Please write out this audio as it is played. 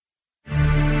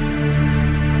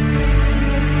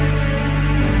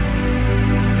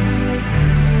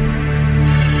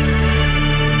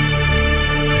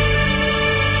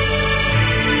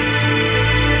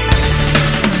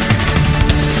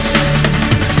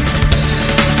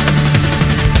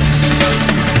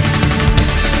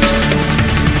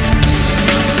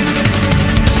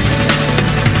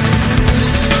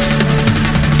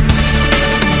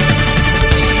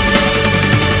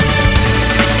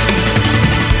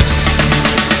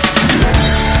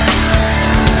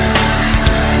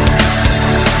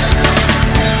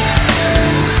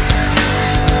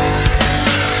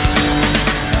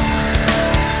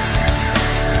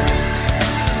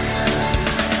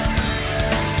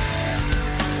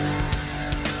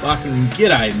Fucking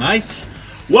g'day, mates.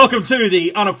 Welcome to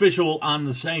the unofficial,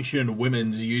 unsanctioned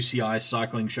women's UCI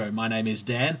cycling show. My name is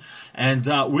Dan, and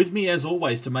with me, as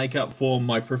always, to make up for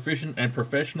my proficient and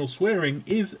professional swearing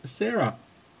is Sarah.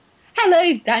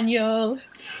 Hello, Daniel.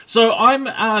 So I'm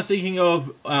thinking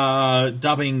of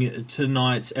dubbing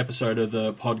tonight's episode of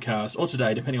the podcast, or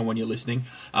today, depending on when you're listening.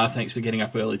 Thanks for getting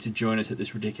up early to join us at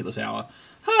this ridiculous hour.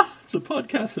 It's a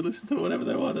podcast, to listen to whatever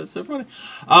they want. It's so funny.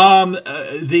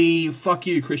 The Fuck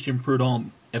You, Christian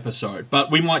Prudhomme episode.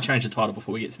 But we might change the title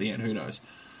before we get to the end, who knows.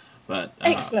 But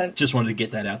Excellent. Just wanted to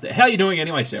get that out there. How are you doing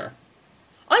anyway, Sarah?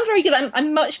 I'm very good.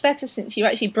 I'm much better since you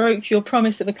actually broke your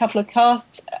promise of a couple of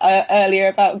casts earlier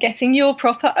about getting your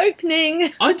proper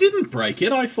opening. I didn't break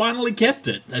it. I finally kept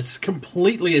it. That's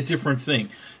completely a different thing.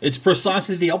 It's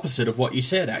precisely the opposite of what you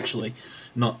said, actually.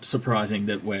 Not surprising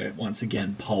that we're, once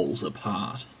again, poles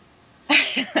apart.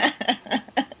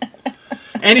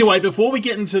 Anyway, before we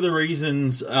get into the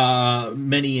reasons,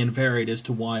 many and varied, as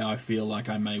to why I feel like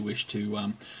I may wish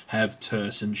to have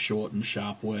terse and short and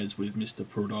sharp words with Mr.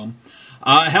 Prudhomme,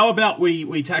 how about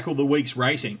we tackle the week's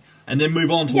racing and then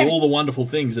move on to all the wonderful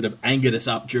things that have angered us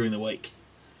up during the week?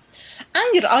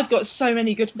 Angered? I've got so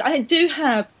many good things. I do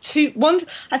have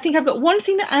I think I've got one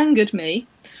thing that angered me,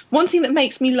 one thing that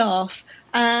makes me laugh,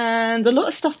 and a lot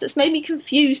of stuff that's made me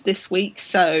confused this week,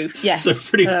 so, yes. So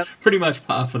pretty much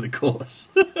par for the course.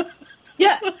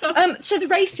 Yeah, so the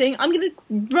racing, I'm going to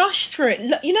rush through it.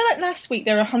 You know, like last week,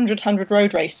 there were 100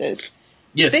 road races?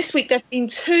 Yes. This week, there have been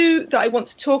two that I want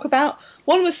to talk about.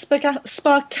 One was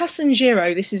Sparkassen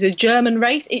Giro. This is a German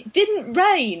race. It didn't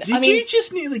rain. Did you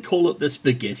just nearly call it the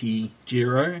Spaghetti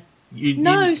Giro?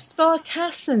 No,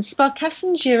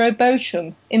 Sparkassen Giro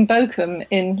Bochum in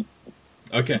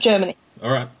Germany. All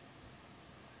right.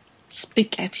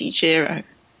 Spaghetti Giro.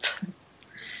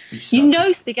 You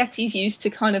know, spaghetti's used to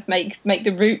kind of make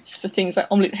the routes for things like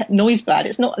Omelette Noisblad.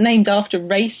 It's not named after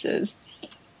racers.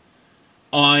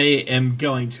 I am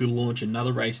going to launch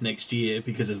another race next year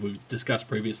because, as we've discussed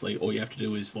previously, all you have to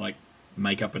do is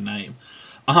make up a name.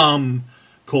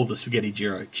 Called the Spaghetti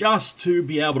Giro, just to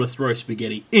be able to throw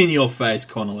spaghetti in your face,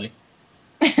 Connolly.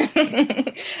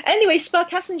 Anyway,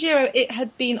 Sparkassen Giro, it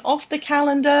had been off the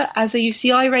calendar as a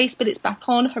UCI race, but it's back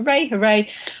on. Hooray, hooray.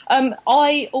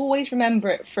 I always remember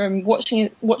it from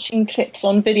watching clips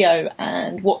on video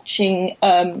and watching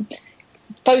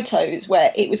photos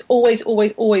where it was always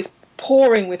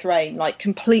pouring with rain, like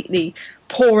completely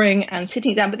pouring and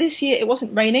tipping it down. But this year it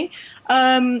wasn't raining.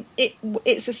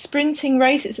 It's a sprinting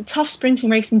race. It's a tough sprinting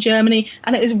race in Germany,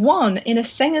 and it was won in a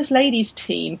Sengers ladies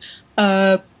team,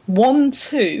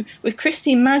 1-2, with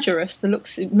Christine Majerus, the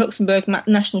Luxembourg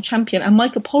national champion, and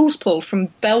Maaike Polspol from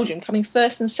Belgium coming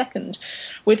first and second,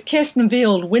 with Kirsten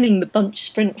Wild winning the bunch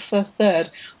sprint for third.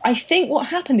 I think what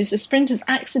happened is the sprinters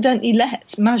accidentally let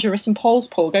Majerus and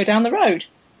Polspol go down the road.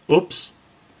 Oops.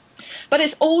 But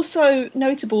it's also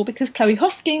notable because Chloe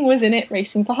Hosking was in it,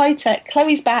 racing for High Tech.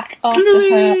 Chloe's back after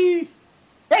her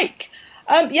break.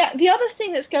 The other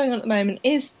thing that's going on at the moment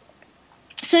is...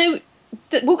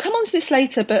 we'll come on to this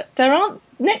later, but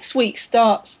next week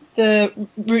starts the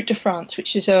Route de France,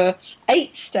 which is an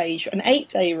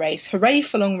 8-day race. Hooray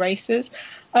for long races.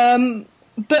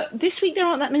 But this week there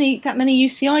aren't that many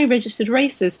UCI registered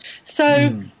racers.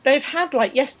 So they've had,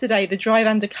 like yesterday, the Drive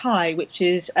and Kai, which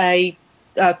is a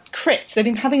crits. They've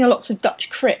been having lots of Dutch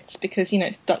crits because,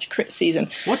 it's Dutch crit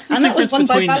season. What's the difference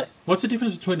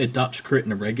between a Dutch crit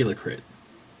and a regular crit?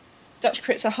 Dutch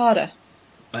crits are harder.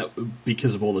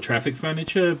 Because of all the traffic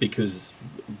furniture? Because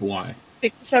why?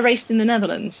 Because they're raced in the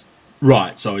Netherlands.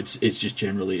 Right, so it's just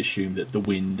generally assumed that the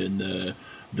wind and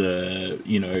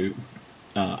the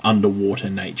underwater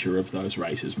nature of those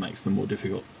races makes them more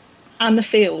difficult. And the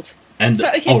field.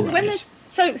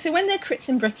 So when they're crits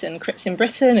in Britain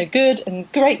are good and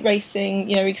great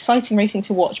racing, exciting racing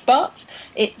to watch, but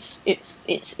it's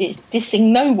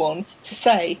dissing no one to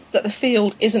say that the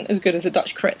field isn't as good as a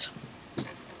Dutch crit.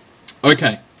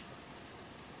 Okay.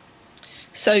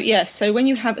 So when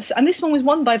you have... And this one was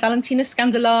won by Valentina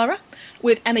Scandalara,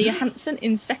 with Emma Johansson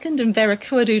in second and Vera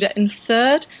Kuaduda in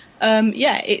third.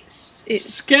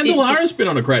 Scandalara's been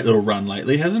on a great little run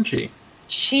lately, hasn't she?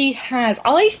 She has.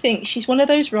 I think she's one of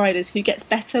those riders who gets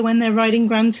better when they're riding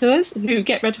Grand Tours, who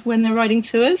get better when they're riding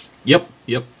Tours. Yep.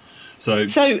 So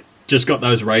just got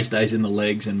those race days in the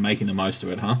legs and making the most of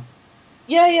it, huh?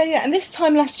 Yeah. And this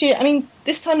time last year,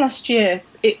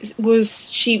 it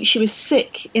was she was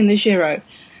sick in the Giro.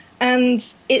 And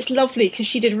it's lovely because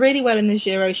she did really well in the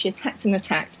Giro. She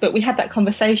attacked, but we had that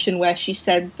conversation where she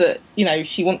said that,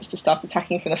 she wants to start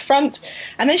attacking from the front.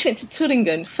 And then she went to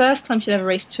Turingen, first time she'd ever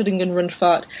raced Turingen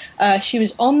Rundfahrt. She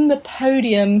was on the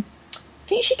podium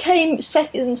think she came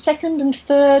second and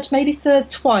third, maybe third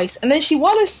twice, and then she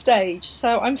won a stage.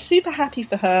 So I'm super happy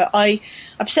for her.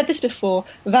 I've said this before.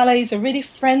 Valet's a really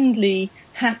friendly,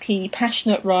 happy,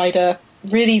 passionate rider.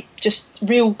 Really, just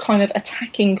real kind of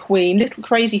attacking queen, little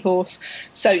crazy horse.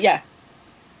 So yeah,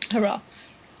 hurrah!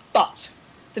 But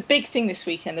the big thing this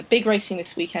weekend, the big racing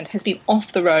this weekend, has been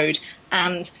off the road.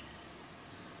 And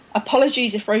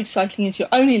apologies if road cycling is your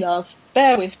only love.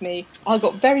 Bear with me. I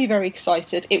got very, very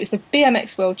excited. It was the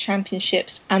BMX World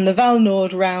Championships and the Val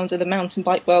Nord round of the Mountain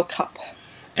Bike World Cup.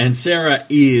 And Sarah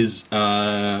is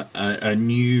a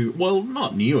new, well,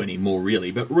 not new anymore really,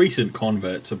 but recent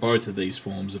convert to both of these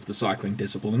forms of the cycling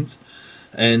disciplines,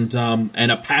 and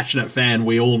a passionate fan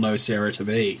we all know Sarah to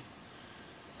be.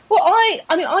 Well,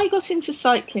 I got into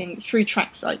cycling through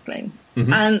track cycling,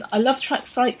 and I love track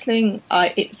cycling.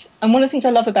 And one of the things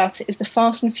I love about it is the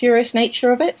fast and furious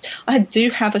nature of it. I do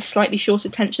have a slightly short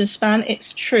attention span,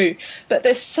 it's true, but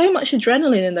there's so much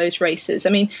adrenaline in those races. I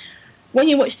mean, when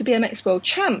you watch the BMX World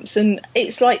Champs, and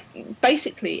it's like,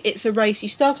 basically, it's a race. You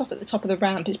start off at the top of the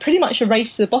ramp. It's pretty much a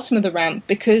race to the bottom of the ramp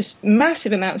because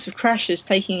massive amounts of crashes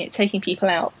taking people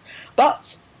out.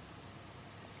 But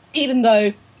even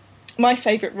though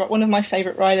one of my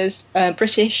favourite riders,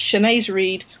 British, Sinead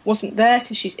Reid, wasn't there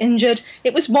because she's injured,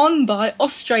 it was won by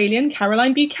Australian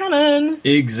Caroline Buchanan.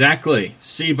 Exactly.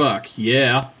 Seabuck,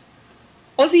 yeah.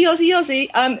 Aussie.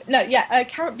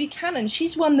 Caroline Buchanan,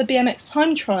 she's won the BMX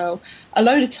time trial a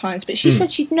load of times, but she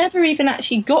said she'd never even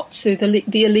actually got to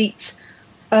the elite,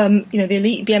 the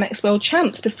elite BMX World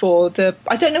Champs before.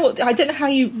 I don't know how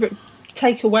you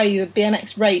take away the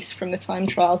BMX race from the time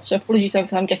trial. So apologies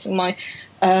if I'm getting my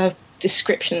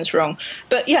descriptions wrong.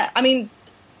 But yeah, I mean,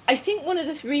 I think one of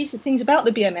the things about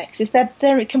the BMX is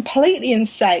they're completely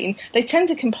insane. They tend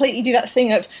to completely do that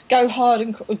thing of go hard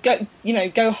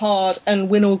and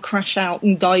win or crash out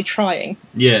and die trying.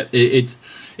 Yeah, it's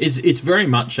very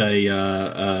much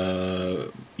a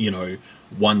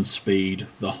one speed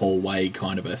the whole way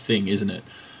kind of a thing, isn't it?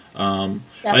 And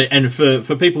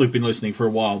for people who've been listening for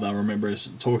a while, they'll remember us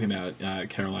talking about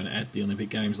Caroline at the Olympic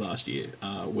Games last year,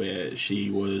 where she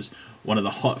was one of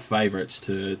the hot favourites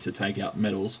to take out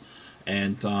medals,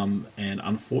 and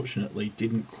unfortunately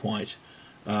didn't quite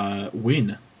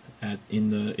win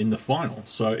in the final.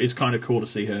 So it's kind of cool to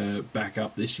see her back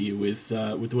up this year with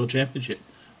the World Championship.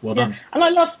 Well done. And I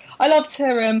loved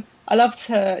her. I loved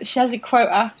her. She has a quote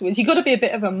afterwards. You've got to be a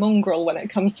bit of a mongrel when it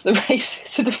comes to the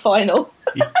race, to the final.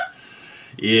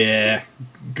 Yeah.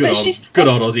 Good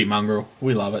old Aussie mongrel.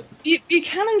 We love it.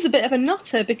 Buchanan's a bit of a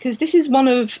nutter because this is one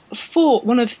of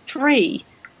 3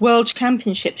 World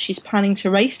Championships she's planning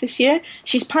to race this year.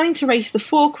 She's planning to race the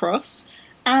 4-cross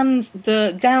and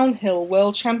the downhill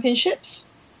World Championships.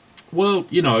 Well,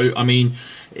 I mean,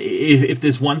 if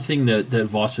there's one thing that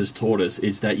Voss has taught us,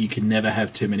 it's that you can never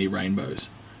have too many rainbows.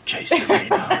 Chase the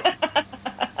rainbow.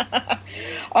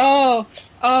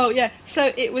 Oh, yeah.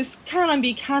 So it was Caroline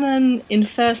Buchanan in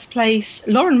first place,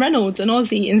 Lauren Reynolds, an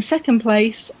Aussie, in second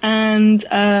place, and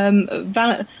Manon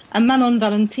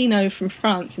Valentino from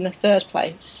France in the third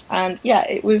place. And yeah,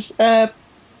 it was a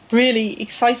really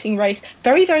exciting race.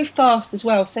 Very, very fast as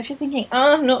well. So if you're thinking,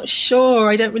 I'm not sure,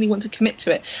 I don't really want to commit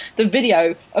to it, the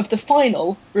video of the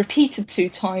final, repeated 2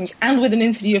 times, and with an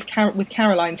interview with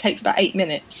Caroline, takes about 8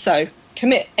 minutes. So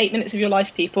commit 8 minutes of your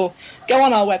life, people. Go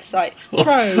on our website,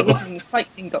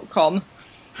 procycling.com.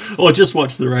 Or just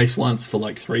watch the race once for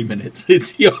like 3 minutes.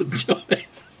 It's your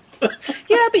choice.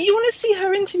 Yeah, but you want to see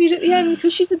her interviewed at the end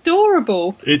because she's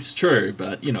adorable. It's true,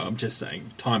 but, I'm just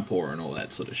saying, time poor and all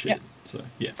that sort of shit. Yeah. So,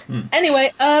 yeah.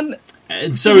 Anyway,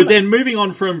 and so then moving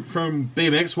on from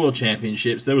BMX World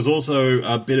Championships, there was also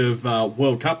a bit of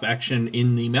World Cup action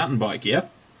in the mountain bike, yeah?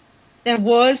 There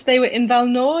was. They were in Val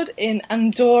Nord in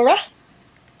Andorra.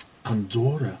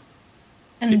 Andorra.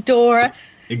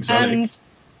 Exotic.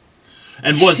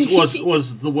 And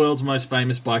was the world's most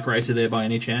famous bike racer there by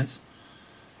any chance?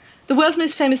 The world's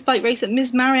most famous bike racer,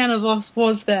 Ms. Marianne Vos,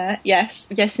 was there. Yes,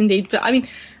 indeed. But I mean,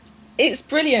 it's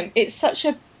brilliant. It's such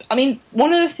a... I mean,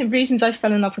 one of the reasons I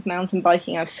fell in love with mountain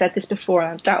biking, I've said this before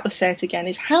and I'll doubtless say it again,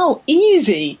 is how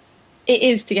easy it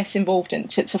is to get involved in,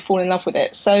 to fall in love with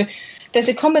it. So there's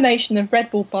a combination of Red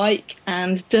Bull Bike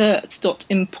and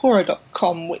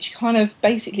dirt.empora.com, which kind of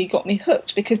basically got me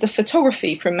hooked because the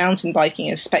photography from mountain biking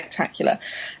is spectacular.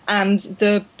 And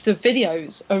the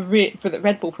videos that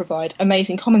Red Bull provide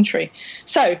amazing commentary.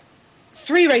 So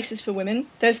 3 races for women.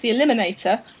 There's the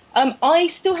Eliminator, I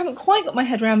still haven't quite got my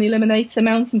head around the Eliminator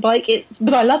mountain bike,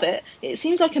 but I love it. It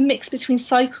seems like a mix between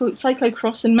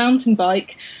cyclocross and mountain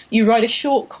bike. You ride a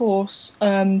short course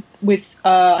with,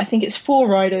 I think it's 4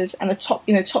 riders, and the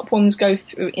top ones go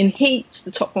through in heats.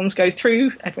 The top ones go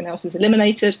through. Everyone else is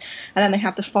eliminated, and then they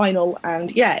have the final. And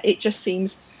yeah, it just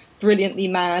seems brilliantly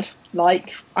mad.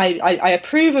 Like I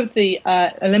approve of the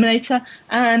Eliminator,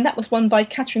 and that was won by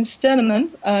Katrin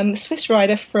Sternemann, the Swiss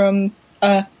rider from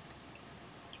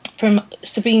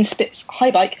Sabine Spitz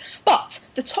high bike, but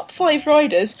the top 5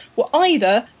 riders were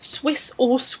either Swiss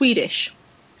or Swedish.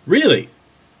 Really?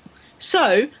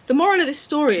 So, the moral of this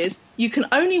story is, you can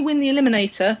only win the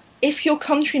Eliminator if your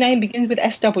country name begins with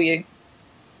SW.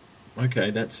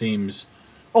 Okay, that seems...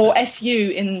 Or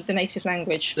SU in the native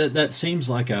language. That seems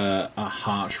like a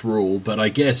harsh rule, but I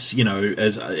guess,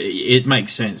 as it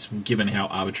makes sense given how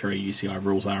arbitrary UCI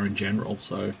rules are in general,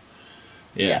 so...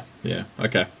 Yeah,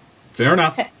 okay. Fair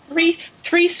enough. Three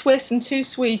Swiss and 2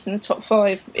 Swedes in the top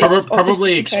 5.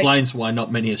 Probably explains why not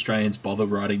many Australians bother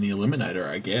riding the Eliminator,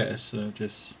 I guess. Wrong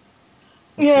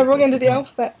end of the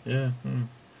alphabet. Yeah.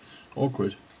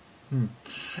 Awkward.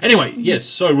 Anyway, yes,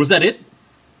 so was that it?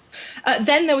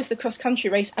 Then there was the cross-country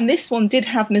race, and this one did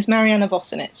have Ms. Marianne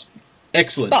Vos in it.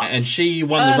 Excellent. But, and she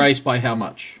won the race by how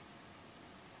much?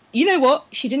 You know what?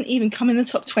 She didn't even come in the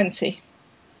top 20.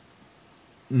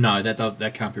 No, that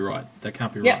can't be right. That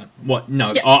can't be Yeah. right. What?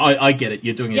 No, Yeah. I get it.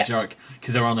 You're doing a Yeah. joke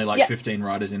because there are only like Yeah. 15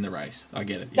 riders in the race. I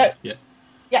get it. No. Yeah.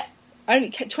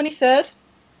 Only 23rd.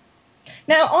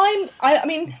 Now I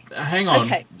mean. Hang on.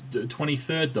 Okay.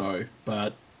 23rd though,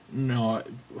 but no.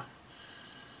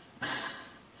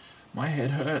 My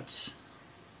head hurts.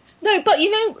 No, but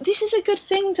this is a good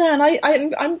thing, Dan.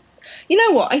 I'm. You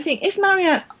know what? I think if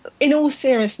Marianne, in all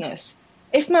seriousness,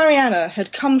 if Mariana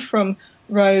had come from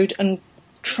road and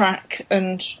track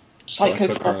and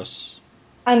cyclocross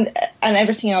and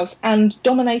everything else and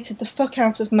dominated the fuck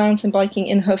out of mountain biking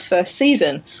in her first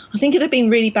season, I think it'd have been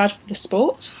really bad for the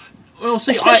sport. Well,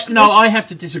 see, I have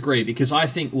to disagree because I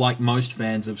think, like most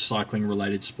fans of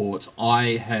cycling-related sports,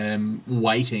 I am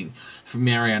waiting for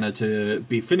Mariana to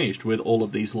be finished with all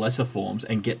of these lesser forms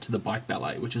and get to the bike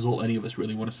ballet, which is all any of us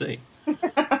really want to see.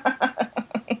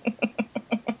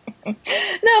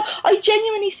 No, I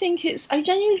genuinely think it's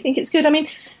good. I mean,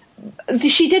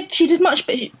 she did much,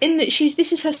 but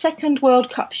this is her second World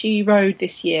Cup she rode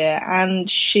this year, and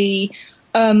she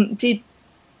did.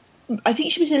 I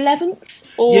think she was 11th.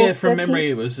 Or from 13th. memory,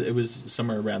 it was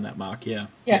somewhere around that mark. Yeah.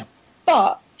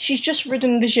 But she's just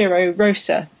ridden the Giro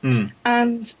Rosa,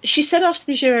 and she said after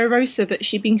the Giro Rosa that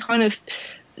she'd been kind of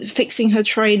fixing her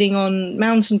training on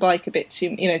mountain bike a bit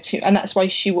too, and that's why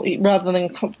she rather than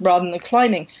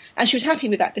climbing, and she was happy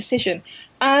with that decision.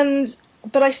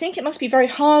 But I think it must be very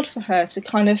hard for her to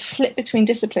kind of flip between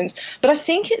disciplines. But I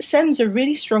think it sends a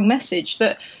really strong message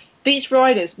that these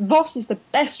riders, Vos is the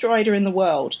best rider in the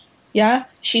world. Yeah,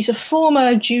 she's a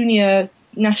former junior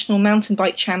national mountain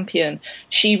bike champion.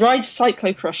 She rides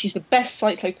cyclocross. She's the best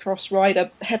cyclocross rider,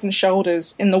 head and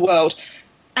shoulders, in the world.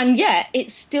 And yet,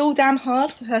 it's still damn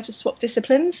hard for her to swap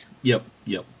disciplines. Yep.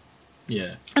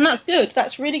 Yeah. And that's good.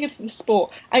 That's really good for the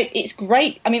sport. It's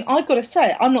great. I mean, I've got to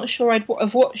say, I'm not sure I'd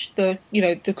have watched the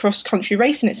cross-country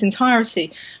race in its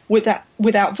entirety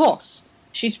without Vos.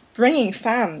 She's bringing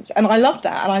fans, and I love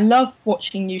that, and I love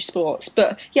watching new sports.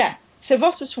 But yeah, so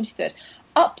Vos was 23rd.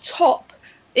 Up top,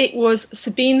 it was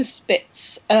Sabine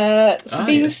Spitz.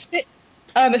 Spitz,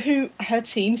 who her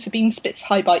team, Sabine Spitz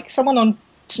High Bike. Someone on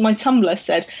my Tumblr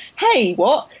said, "Hey,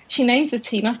 what? She names the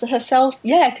team after herself?"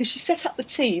 Yeah, because she set up the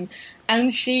team,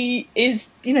 and she is,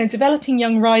 developing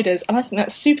young riders, and I think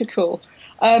that's super cool.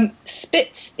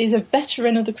 Spitz is a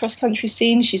veteran of the cross-country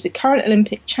scene. She's the current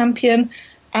Olympic champion,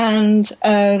 and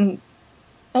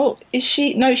is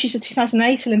she? No, she's a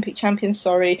 2008 Olympic champion.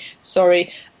 Sorry.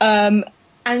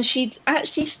 And she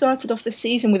actually started off the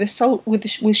season with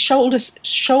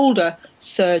shoulder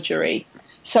surgery.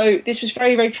 So this was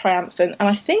very, very triumphant, and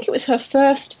I think it was her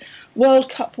first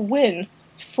World Cup win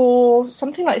for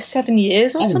something like 7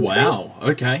 years or something. Oh wow!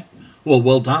 Okay,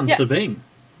 well done, yeah. Sabine.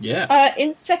 Yeah.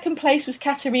 In second place was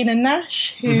Katerina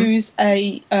Nash, who's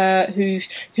who's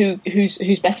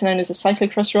better known as a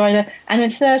cyclocross rider, and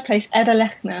in third place Eva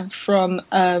Lechner from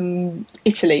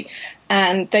Italy.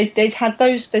 And they'd had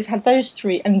those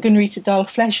three, and Gunrita Dahl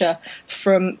Flescher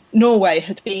from Norway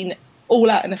had been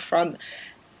all out in the front.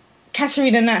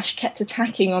 Katerina Nash kept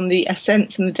attacking on the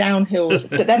ascents and the downhills,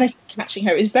 but then they kept catching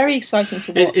her. It was very exciting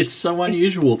to watch. It's so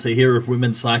unusual to hear of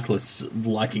women cyclists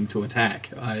liking to attack.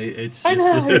 I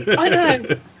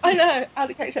know. I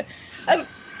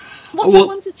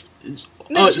wanted to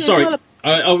mention as well.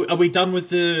 Are we done with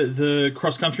the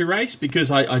cross-country race?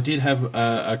 Because I did have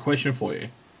a question for you.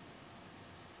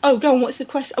 Oh, go on, what's the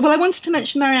question? Well, I wanted to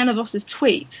mention Marianne Voss's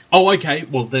tweet. Oh, okay.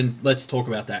 Well, then let's talk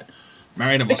about that.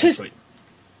 Marianne Voss's tweet.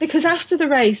 Because after the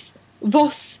race,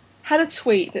 Voss had a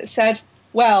tweet that said,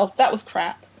 well, that was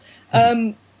crap.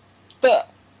 But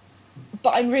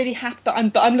I'm really happy.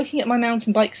 But I'm looking at my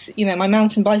mountain bikes, my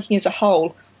mountain biking as a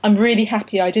whole. I'm really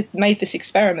happy I made this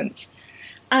experiment.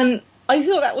 And I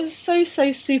thought that was so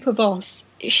super Voss.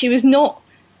 She was not,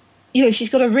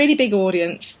 she's got a really big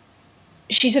audience.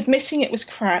 She's admitting it was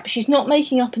crap. She's not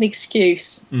making up an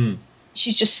excuse.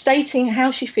 She's just stating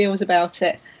how she feels about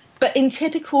it. But in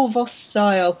typical Voss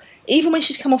style, even when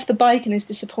she's come off the bike and is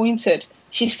disappointed,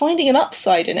 she's finding an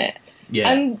upside in it. Yeah.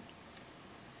 And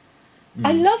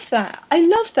I love that. I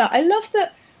love that. I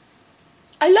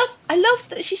love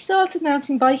that she started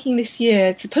mountain biking this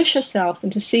year to push herself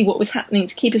and to see what was happening,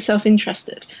 to keep herself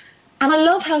interested. And I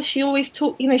love how she always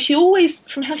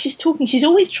from how she's talking, she's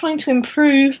always trying to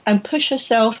improve and push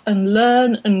herself and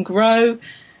learn and grow.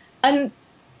 And,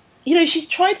 she's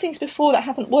tried things before that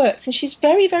haven't worked, and she's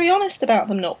very, very honest about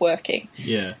them not working.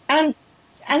 Yeah. And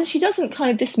she doesn't kind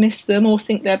of dismiss them or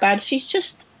think they're bad. She's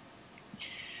just,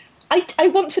 I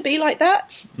want to be like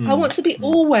that. I want to be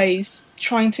always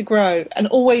trying to grow and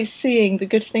always seeing the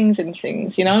good things in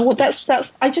things.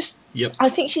 I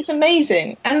think she's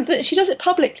amazing, and that she does it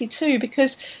publicly too,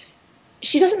 because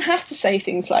she doesn't have to say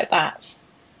things like that.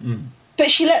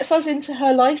 But she lets us into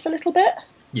her life a little bit.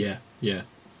 Yeah.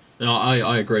 No,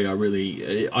 I agree.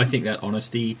 I think that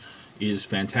honesty is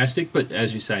fantastic, but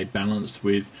as you say, balanced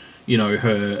with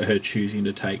her choosing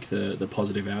to take the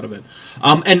positive out of it.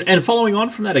 And following on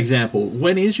from that example,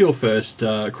 when is your first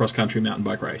cross country mountain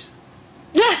bike race?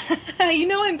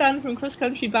 I'm banned from cross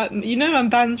country bike. I'm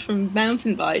banned from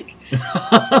mountain bike.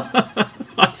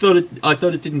 I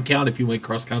thought it didn't count if you went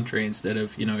cross country instead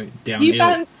of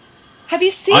downhill. Have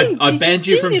you seen? I banned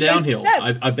you from downhill.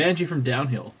 I banned you from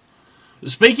downhill.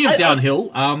 Speaking of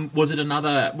downhill, was it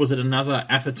another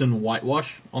Atherton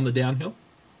whitewash on the downhill?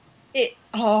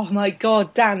 Oh my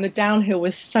God, Dan! The downhill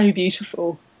was so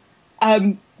beautiful.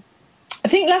 I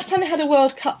think last time they had a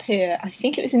World Cup here, I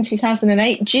think it was in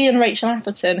 2008. G and Rachel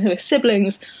Atherton, who are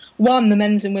siblings, won the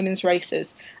men's and women's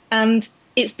races, and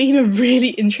it's been a really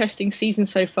interesting season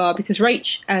so far because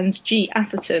Rach and G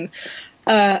Atherton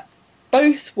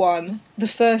both won the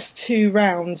first 2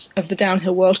 rounds of the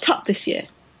Downhill World Cup this year.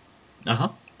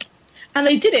 And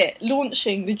they did it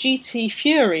launching the GT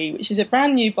Fury, which is a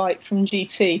brand new bike from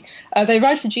GT. They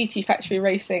ride for GT Factory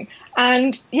Racing.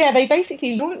 And they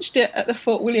basically launched it at the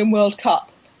Fort William World Cup.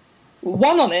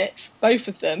 Won on it, both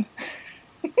of them.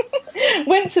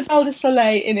 Went to Val di Sole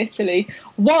in Italy.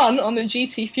 Won on the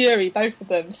GT Fury, both of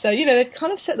them. So, they've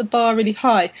kind of set the bar really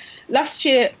high. Last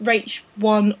year, Rach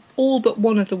won all but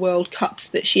one of the World Cups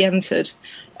that she entered.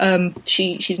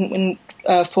 She didn't win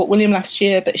Fort William last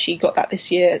year, but she got that this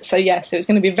year. So so it's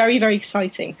going to be very, very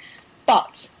exciting.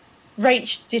 But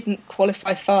Rach didn't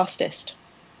qualify fastest.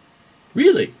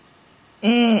 Really?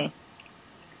 In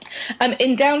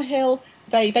downhill,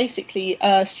 they basically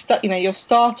your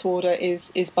start order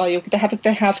is by your.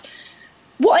 They have.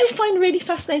 What I find really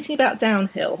fascinating about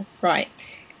downhill, right,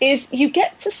 is you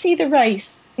get to see the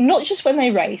race. Not just when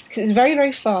they race, because it's very,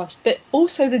 very fast, but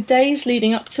also the days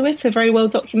leading up to it are very well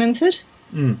documented.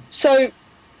 So,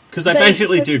 because they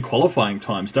basically do qualifying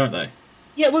times, don't they?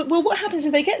 Yeah. Well, what happens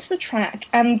is they get to the track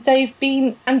and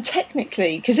and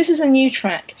technically, because this is a new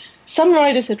track, some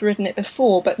riders had ridden it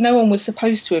before, but no one was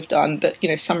supposed to have done. But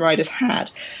some riders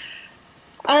had,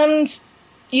 and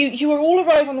you all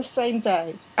arrive on the same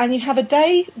day, and you have a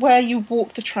day where you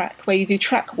walk the track, where you do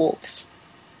track walks,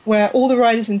 where all the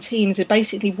riders and teams are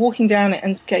basically walking down it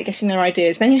and getting their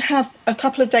ideas. Then you have a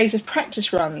couple of days of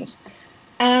practice runs,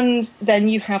 and then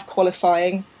you have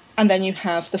qualifying, and then you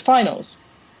have the finals.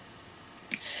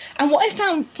 And what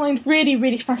I find really,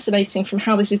 really fascinating from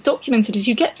how this is documented is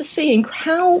you get to see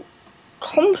how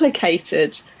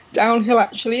complicated downhill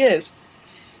actually is.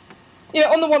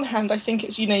 On the one hand, I think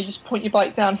it's, you just point your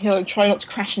bike downhill and try not to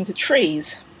crash into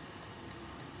trees.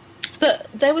 But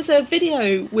there was a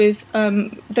video of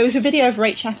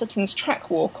Rach Atherton's track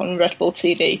walk on Red Bull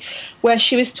TV, where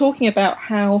she was talking about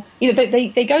how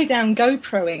they go down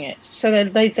GoProing it. So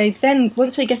they then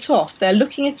once they get off, they're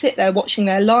looking at it, they're watching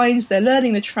their lines, they're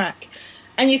learning the track,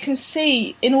 and you can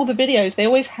see in all the videos they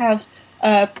always have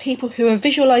people who are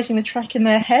visualising the track in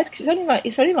their head, because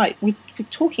it's only like we're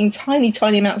talking tiny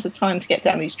amounts of time to get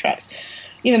down these tracks.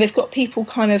 They've got people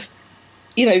kind of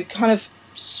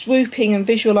swooping and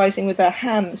visualising with their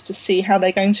hands to see how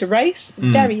they're going to race.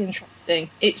 Very interesting.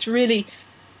 It's really,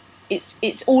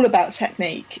 it's all about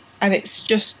technique, and it's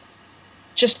just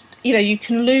you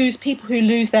can lose people who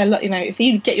lose their if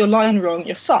you get your line wrong,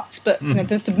 you're fucked. But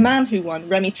the man who won,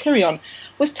 Remy Tyrion,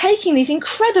 was taking these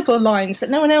incredible lines that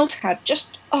no one else had.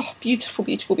 Just beautiful,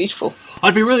 beautiful, beautiful.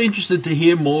 I'd be really interested to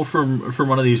hear more from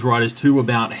one of these riders too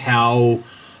about how.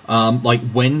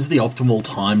 When's the optimal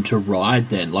time to ride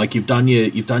then? Like, you've done your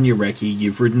recce,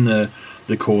 you've ridden the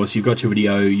course, you've got your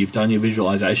video, you've done your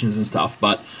visualizations and stuff,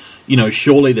 but,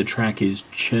 surely the track is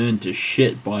churned to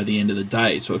shit by the end of the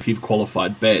day, so if you've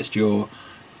qualified best, you're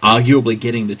arguably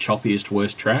getting the choppiest,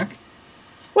 worst track?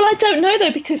 Well, I don't know,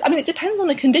 though, because, it depends on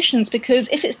the conditions, because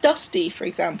if it's dusty, for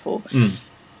example,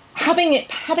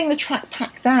 having the track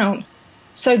packed down,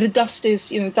 so the dust is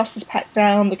packed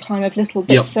down, the kind of little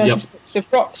bits of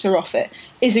rocks are off it,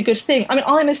 is a good thing. I'm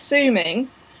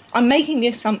making the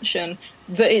assumption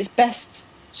that it's best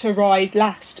to ride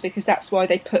last, because that's why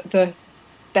they put the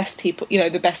best people,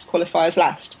 the best qualifiers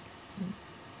last.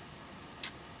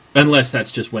 Unless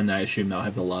that's just when they assume they'll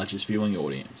have the largest viewing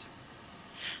audience.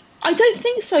 I don't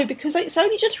think so, because it's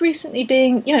only just recently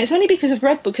it's only because of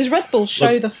Red Bull, because Red Bull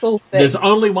show the full thing. There's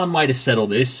only one way to settle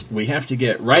this. We have to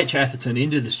get Rach Atherton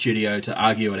into the studio to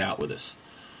argue it out with us.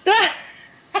 Dear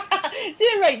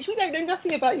Rach, we don't know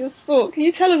nothing about your sport. Can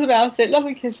you tell us about it? Love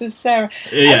and kisses, Sarah.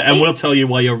 Yeah, and we'll tell you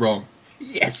why you're wrong.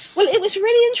 Yes! Well, it was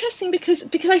really interesting because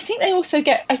I think they also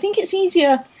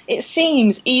it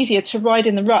seems easier to ride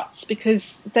in the ruts,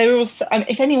 because they were also,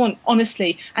 if anyone,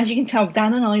 honestly, as you can tell,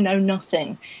 Dan and I know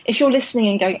nothing. If you're listening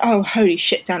and going, oh, holy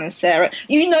shit, Dan and Sarah,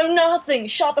 you know nothing,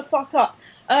 shut the fuck up.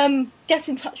 Get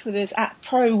in touch with us at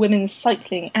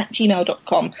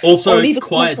prowomenscycling@gmail.com. Also,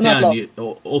 quiet down.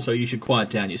 You should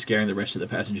quiet down. You're scaring the rest of the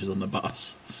passengers on the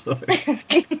bus. So. But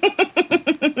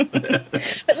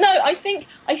no, I think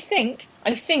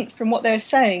from what they're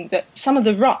saying that some of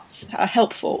the ruts are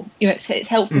helpful. It's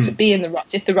helpful to be in the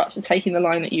ruts if the ruts are taking the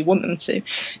line that you want them to.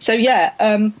 So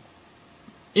yeah.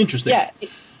 Interesting. Yeah.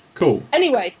 Cool.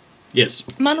 Anyway. Yes.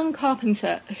 Manon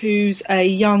Carpenter, who's a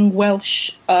young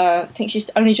Welsh, I think she's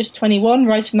only just 21,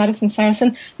 rides for Madison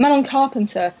Saracen. Manon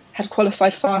Carpenter had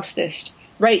qualified fastest,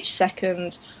 Rach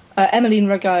second, Emmeline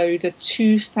Rago, the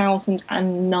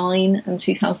 2009 and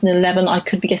 2011, I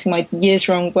could be getting my years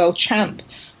wrong, world champ,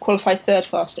 qualified third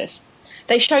fastest.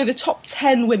 They show the top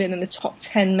 10 women and the top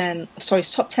 10 men,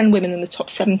 top 10 women and the top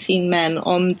 17 men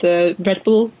on the Red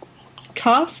Bull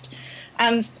cast.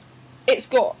 And it's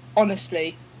got,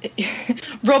 honestly,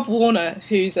 Rob Warner,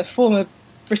 who's a former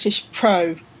British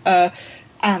pro,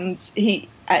 and he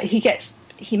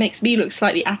makes me look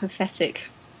slightly apathetic.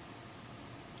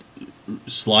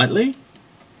 Slightly?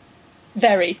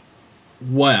 Very.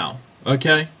 Wow.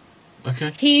 Okay.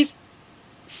 He's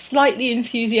slightly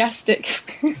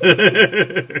enthusiastic.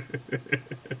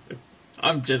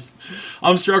 I'm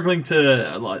struggling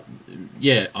to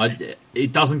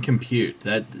it doesn't compute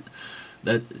that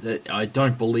I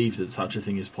don't believe that such a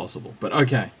thing is possible. But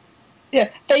okay. Yeah,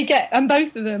 they get, and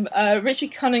both of them,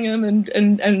 Richard Cunningham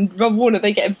and Rob Warner,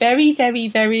 they get very, very,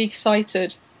 very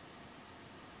excited.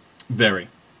 Very.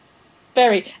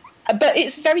 Very. But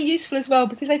it's very useful as well,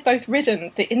 because they've both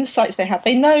ridden, the insights they have.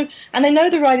 They know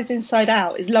the riders inside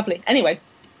out is lovely. Anyway,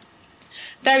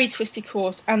 very twisty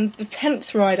course, and the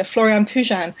 10th rider, Florian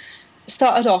Pujan,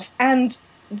 started off, and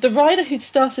the rider who'd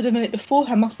started a minute before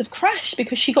her must have crashed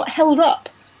because she got held up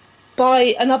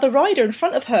by another rider in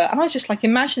front of her. And I was just like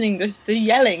imagining the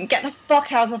yelling, get the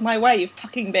fuck out of my way, you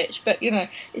fucking bitch. But,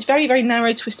 it's very, very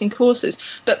narrow, twisting courses.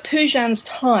 But Pujan's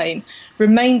time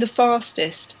remained the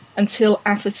fastest until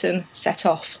Atherton set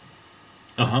off.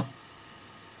 Uh-huh.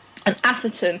 And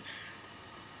Atherton,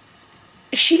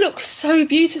 she looks so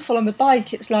beautiful on the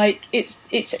bike. It's like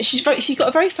she's got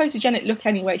a very photogenic look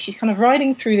anyway. She's kind of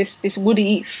riding through this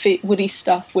woody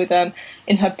stuff with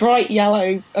in her bright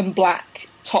yellow and black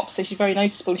top, so she's very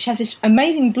noticeable. She has this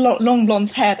amazing long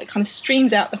blonde hair that kind of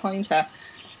streams out behind her,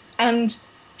 and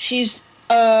she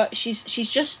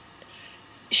looks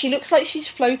like she's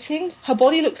floating. Her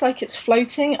body looks like it's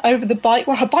floating over the bike.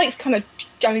 Well, her bike's kind of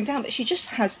going down, but she just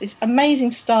has this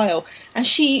amazing style, and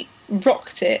she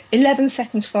rocked it 11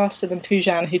 seconds faster than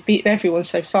Pujan, who'd beaten everyone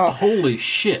so far. Holy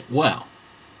shit, wow.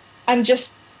 And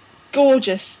just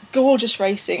gorgeous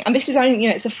racing. And this is only,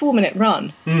 it's a 4-minute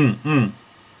run.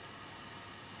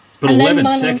 But 11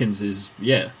 seconds is,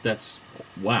 that's,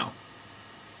 wow.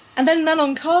 And then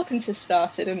Manon Carpenter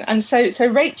started, and so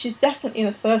Rach is definitely in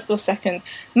the first or second.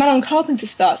 Manon Carpenter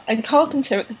starts, and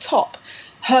Carpenter at the top,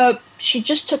 she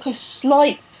just took a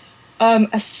slight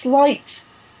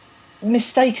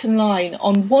mistaken line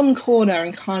on one corner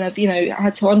and kind of,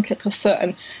 had to unclip her foot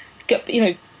and get,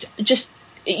 just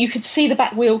you could see the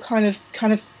back wheel kind of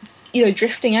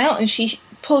drifting out, and she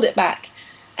pulled it back,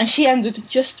 and she ended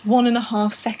just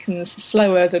 1.5 seconds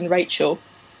slower than Rachel.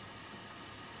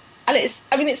 And it's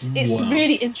Wow.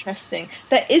 really interesting.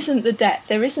 There isn't the depth.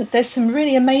 There's some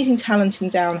really amazing talent in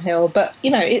downhill, but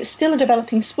it's still a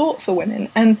developing sport for women,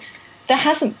 and there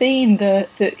hasn't been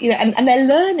and they're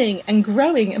learning and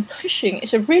growing and pushing.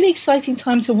 It's a really exciting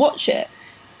time to watch it.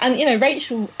 And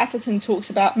Rachel Atherton talks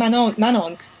about Manon.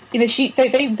 They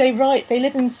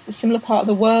live in a similar part of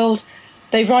the world.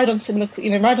 They ride on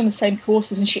the same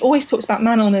courses, and she always talks about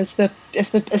Manon as the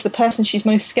person she's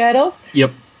most scared of.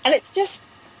 Yep. And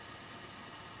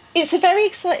it's a very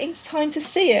exciting time to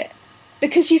see it,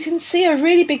 because you can see a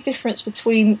really big difference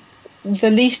between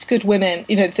the least good women,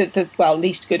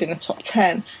 least good in the top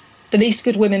 10, the least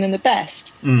good women and the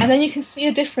best. And then you can see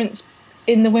a difference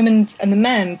in the women and the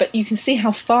men, but you can see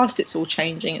how fast it's all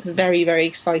changing. It's very, very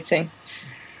exciting.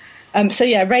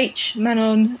 Rach,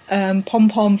 Manon, Pom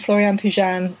Pom, Florian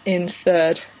Pujan in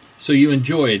third. So you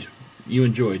enjoyed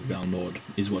Val Nord,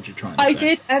 is what you're trying to say. I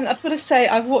did, and I've got to say,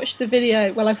 I've watched the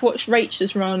video. Well, I've watched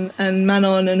Rachel's run, and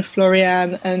Manon and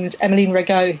Florian and Emmeline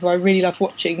Regaud, who I really love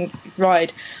watching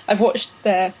ride. I've watched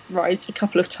their rides a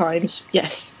couple of times.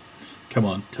 Yes. Come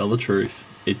on, tell the truth.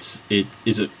 Is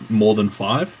it more than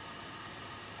 5?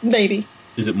 Maybe.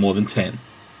 Is it more than 10?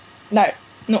 No,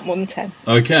 not more than 10.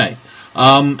 Okay.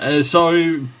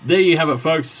 So there you have it,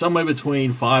 folks. Somewhere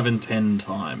between 5 and 10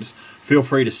 times. Feel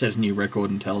free to set a new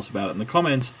record and tell us about it in the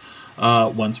comments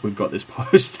once we've got this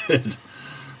posted.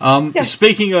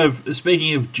 Speaking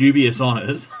of dubious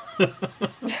honours.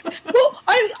 Well,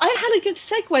 I had a good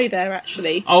segue there,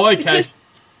 actually. Oh, okay.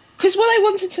 Because what I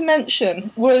wanted to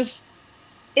mention was,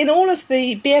 in all of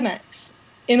the BMX,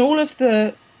 in all of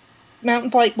the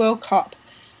Mountain Bike World Cup,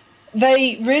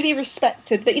 they really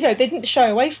respected that. They didn't shy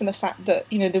away from the fact that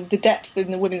the depth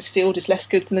in the women's field is less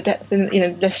good than the depth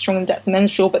in less strong than the depth in the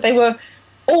men's field. But they were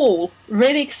all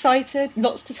really excited.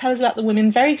 Lots to tell us about the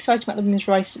women. Very excited about the women's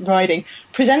riding.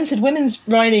 Presented women's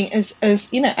riding as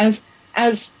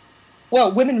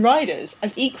well, women riders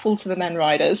as equal to the men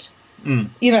riders.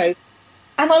 And I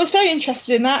was very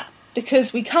interested in that,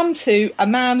 because we come to a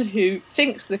man who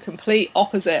thinks the complete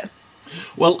opposite.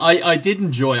 Well, I did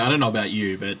enjoy, I don't know about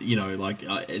you, but,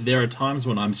 there are times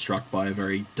when I'm struck by a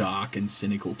very dark and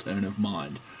cynical turn of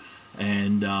mind.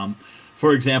 And,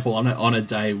 for example, on a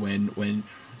day when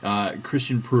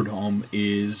Christian Prudhomme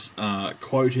is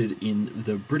quoted in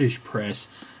the British press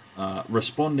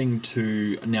responding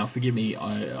to, now forgive me,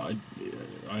 I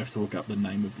have to look up the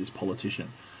name of this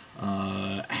politician,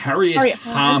 Harriet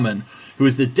Harman, who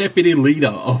is the deputy leader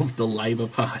of the Labour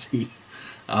Party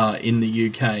in the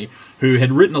UK, who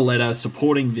had written a letter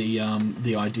supporting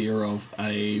the idea of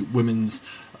a women's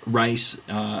race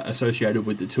associated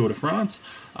with the Tour de France,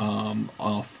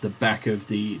 off the back of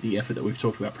the effort that we've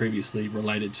talked about previously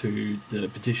related to the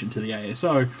petition to the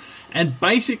ASO. And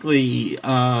basically,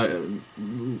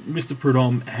 Mr.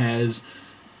 Prudhomme has...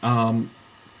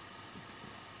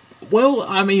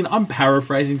 I'm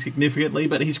paraphrasing significantly,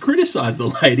 but he's criticised the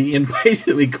lady and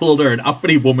basically called her an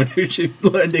uppity woman who should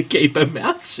learn to keep her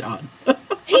mouth shut.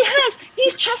 He has.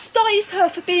 He's chastised her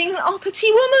for being an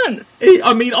uppity woman.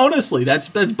 Honestly, that's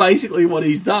basically what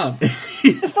he's done.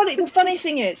 The funny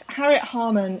thing is, Harriet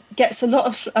Harman gets a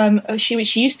lot of. She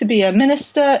used to be a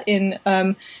minister in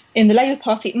the Labour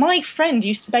Party. My friend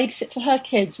used to babysit for her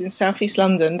kids in South East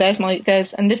London.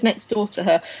 And lived next door to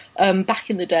her back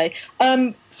in the day.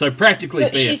 So practically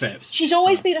BFFs. She's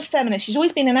always been a feminist. She's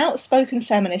always been an outspoken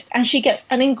feminist, and she gets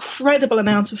an incredible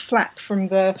amount of flack from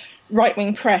the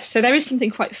right-wing press. So there is something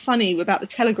quite funny about the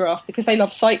Telegraph, because they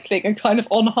love cycling and kind of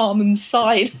on Harman's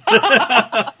side.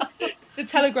 The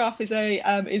Telegraph is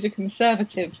a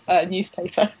conservative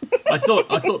newspaper. I thought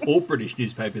all British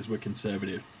newspapers were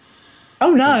conservative.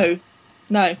 Oh no,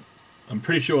 no. I'm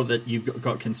pretty sure that you've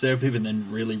got conservative and then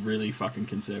really, really fucking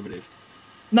conservative.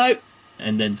 No.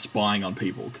 And then spying on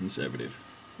people, conservative.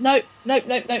 No.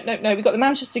 We've got the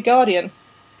Manchester Guardian.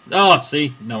 Oh,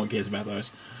 see, no one cares about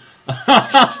those.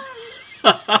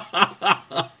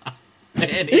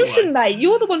 Anyway. Listen, mate,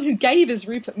 you're the one who gave us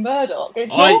Rupert Murdoch.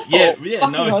 It's your fault. Yeah,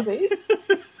 no. Aussies.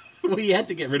 We had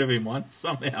to get rid of him once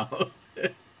somehow.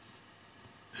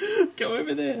 Go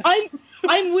over there.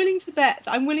 I'm willing to bet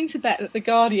that the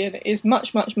Guardian is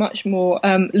much, much, much more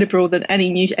liberal than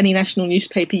any national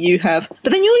newspaper you have.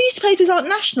 But then your newspapers aren't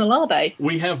national, are they?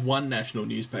 We have one national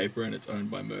newspaper, and it's owned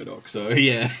by Murdoch. So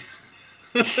yeah.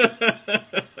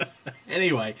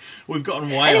 Anyway, we've gotten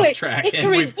way off track, and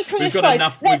we've got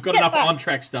enough on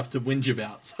track stuff to whinge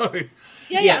about. So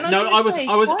I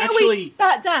was actually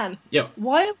Dan. Yeah.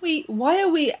 Why are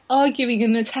we arguing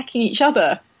and attacking each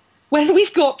other? when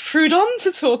we've got Prudhomme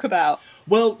to talk about?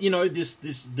 Well,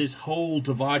 this whole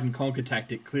divide and conquer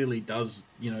tactic clearly does,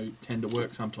 tend to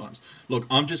work sometimes. Look,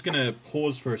 I'm just going to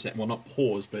pause for a second. Well, not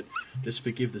pause, but just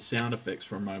forgive the sound effects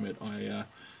for a moment. I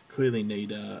clearly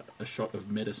need a shot of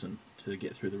medicine to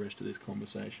get through the rest of this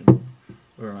conversation.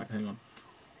 All right, hang on.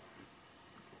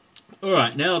 All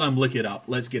right, now that I'm licked up,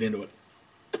 let's get into it.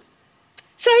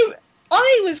 So,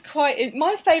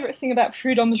 my favourite thing about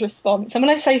Prudhomme's response, and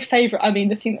when I say favourite, I mean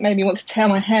the thing that made me want to tear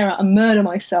my hair out and murder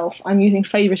myself. I'm using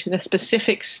favourite in a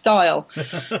specific style.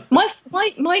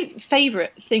 my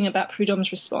favourite thing about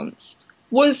Prudhomme's response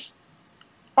was,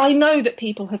 I know that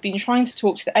people have been trying to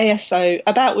talk to the ASO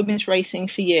about women's racing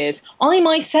for years. I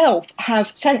myself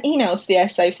have sent emails to the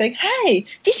ASO saying, hey,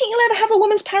 do you think you'll ever have a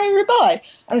women's Paris-Roubaix?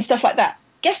 And stuff like that.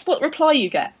 Guess what reply you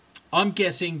get? I'm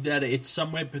guessing that it's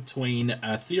somewhere between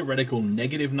a theoretical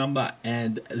negative number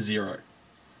and 0.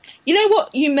 You know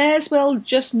what? You may as well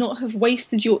just not have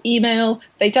wasted your email.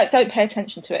 They don't pay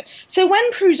attention to it. So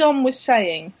when Prudhomme was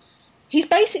saying, he's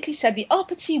basically said the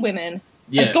uppity women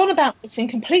have gone about this in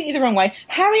completely the wrong way.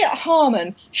 Harriet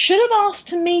Harman should have asked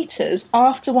to meet us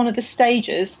after one of the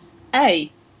stages.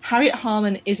 Harriet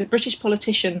Harman is a British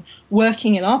politician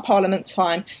working in our Parliament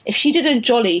time. If she did a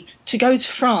jolly to go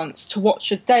to France to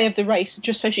watch a day of the race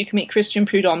just so she could meet Christian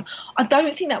Prudhomme, I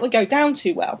don't think that would go down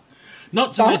too well.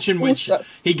 Not to mention which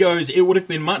he goes, it would have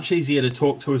been much easier to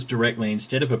talk to us directly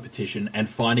instead of a petition and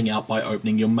finding out by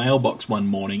opening your mailbox one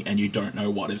morning and you don't know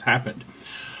what has happened.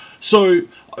 So,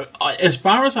 as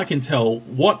far as I can tell,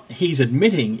 what he's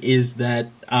admitting is that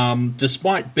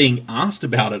despite being asked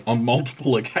about it on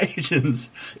multiple occasions,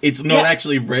 it's not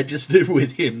actually registered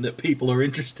with him that people are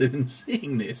interested in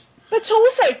seeing this. But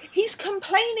also, he's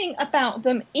complaining about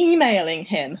them emailing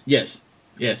him. Yes.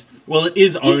 Well, it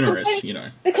is onerous,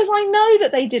 Because I know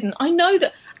that they didn't. I know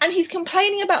that... And he's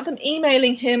complaining about them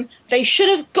emailing him. They should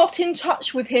have got in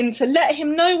touch with him to let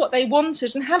him know what they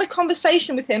wanted and had a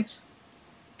conversation with him.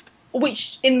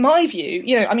 Which, in my view,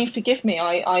 forgive me,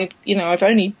 I've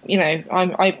only,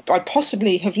 I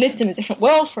possibly have lived in a different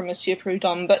world from Monsieur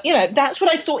Prudhomme, but, that's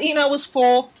what I thought email was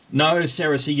for. No,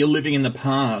 Sarah, see, you're living in the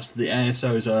past. The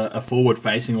ASO is a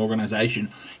forward-facing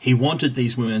organisation. He wanted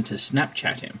these women to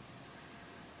Snapchat him.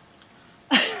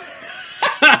 Because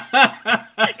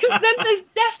then there's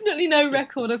definitely no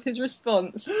record of his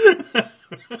response.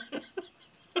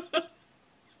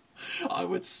 I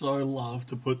would so love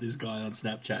to put this guy on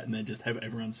Snapchat and then just have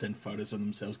everyone send photos of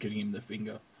themselves giving him the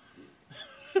finger.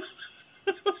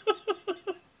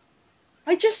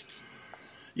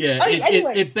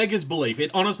 It beggars belief.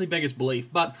 It honestly beggars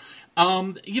belief. But,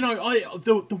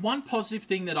 the one positive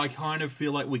thing that I kind of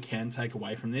feel like we can take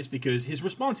away from this, because his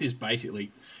response is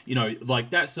basically,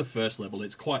 that's the first level.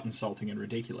 It's quite insulting and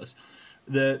ridiculous.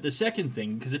 The second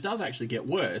thing, because it does actually get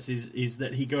worse, is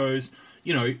that he goes,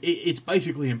 it's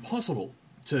basically impossible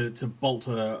to bolt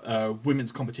a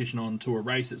women's competition onto a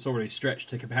race that's already stretched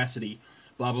to capacity,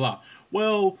 blah, blah, blah.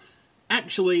 Well,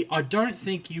 actually, I don't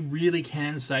think you really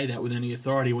can say that with any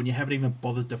authority when you haven't even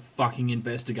bothered to fucking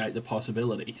investigate the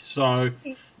possibility. So,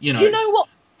 You know what?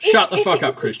 Shut the fuck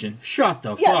up, Christian. Shut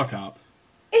the fuck up.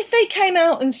 If they came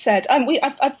out and said, and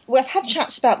I've had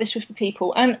chats about this with the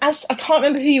people, and as I can't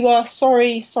remember who you are,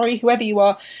 sorry, whoever you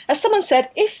are, as someone said,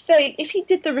 if he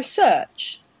did the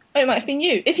research, it might have been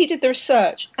you, if he did the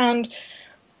research and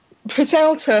put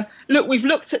out look, we've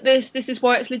looked at this is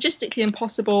why it's logistically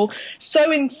impossible, so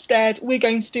instead we're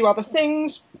going to do other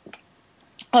things,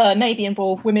 maybe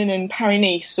involve women in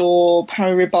Paris-Nice or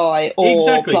Paris-Roubaix or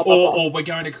exactly, blah, blah, blah. Or we're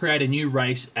going to create a new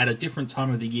race at a different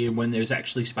time of the year when there's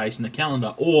actually space in the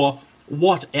calendar, or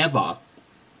whatever.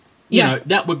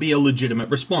 That would be a legitimate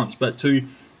response. But to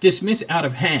dismiss out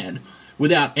of hand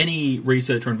without any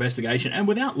research or investigation and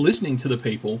without listening to the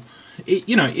people,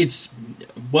 it's,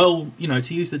 to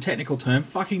use the technical term,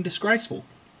 fucking disgraceful.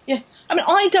 Yeah, I mean,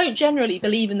 I don't generally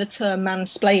believe in the term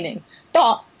mansplaining,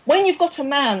 but when you've got a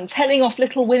man telling off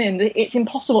little women that it's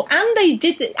impossible, and they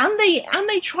did it, and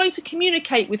they tried to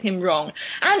communicate with him wrong,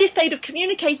 and if they'd have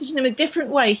communicated in a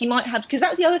different way, he might have, because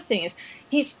that's the other thing,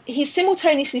 is he's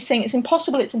simultaneously saying it's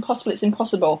impossible,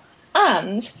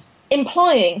 and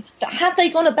implying that had they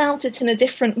gone about it in a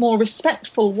different, more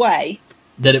respectful way,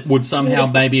 that it would somehow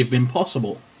maybe have been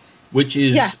possible, which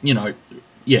is,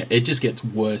 it just gets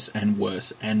worse and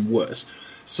worse and worse.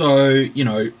 So,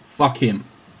 fuck him.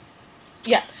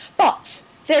 Yeah, but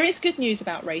there is good news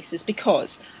about races,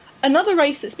 because another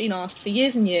race that's been asked for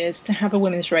years and years to have a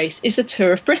women's race is the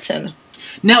Tour of Britain.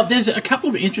 Now, there's a couple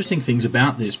of interesting things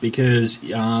about this, because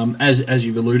as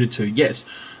you've alluded to, yes,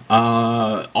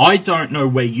 I don't know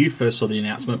where you first saw the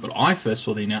announcement, but I first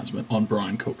saw the announcement on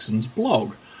Brian Cookson's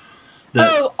blog.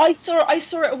 I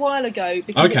saw it a while ago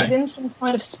because it was in some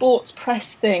kind of sports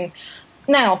press thing.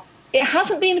 Now, it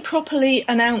hasn't been properly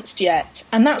announced yet,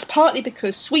 and that's partly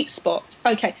because Sweet Spot...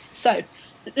 Okay, so,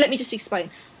 let me just explain.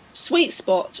 Sweet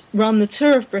Spot run the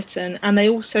Tour of Britain, and they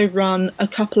also run a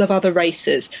couple of other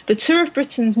races. The Tour of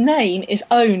Britain's name is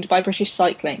owned by British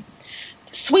Cycling.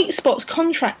 Sweet Spot's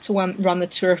contract to run the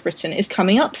Tour of Britain is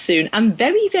coming up soon, and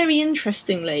very, very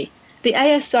interestingly, the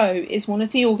ASO is one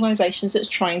of the organisations that's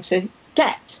trying to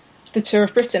get the Tour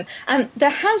of Britain. And there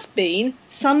has been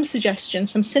some suggestion,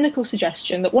 some cynical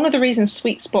suggestion, that one of the reasons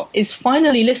Sweet Spot is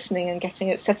finally listening and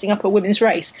setting up a women's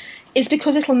race is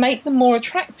because it'll make them more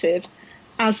attractive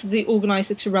as the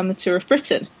organiser to run the Tour of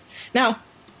Britain. Now,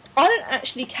 I don't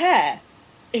actually care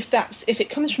if it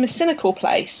comes from a cynical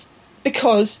place,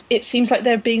 because it seems like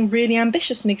they're being really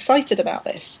ambitious and excited about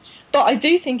this. But I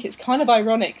do think it's kind of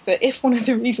ironic that if one of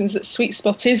the reasons that Sweet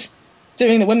Spot is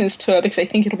doing the women's tour because they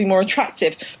think it'll be more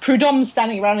attractive, Prudhomme's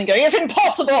standing around and going, "It's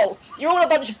impossible! You're all a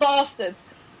bunch of bastards!"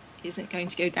 isn't going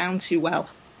to go down too well.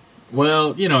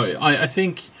 Well, I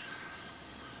think...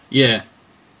 Yeah.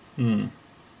 And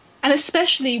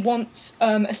especially once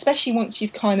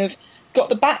you've kind of got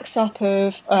the backs up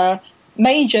of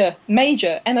major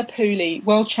Emma Pooley,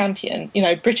 world champion,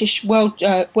 British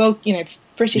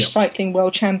cycling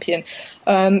world champion.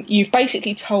 You've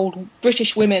basically told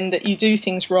British women that you do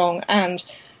things wrong, and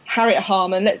Harriet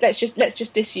Harman, let's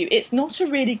just diss you. It's not a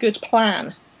really good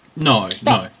plan. No.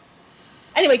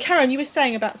 Anyway, Karen, you were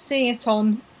saying about seeing it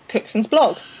on Cookson's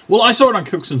blog. Well, I saw it on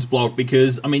Cookson's blog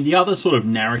because, the other sort of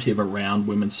narrative around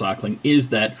women's cycling is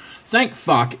that, thank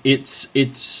fuck, it's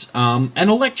an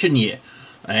election year.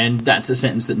 And that's a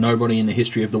sentence that nobody in the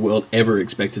history of the world ever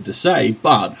expected to say,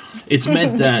 but it's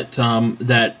meant that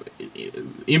that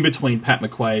in between Pat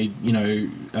McQuaid,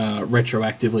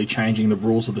 retroactively changing the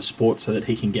rules of the sport so that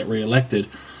he can get re-elected.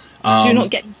 Do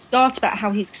not get started about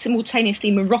how he's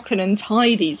simultaneously Moroccan and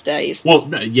Thai these days. Well,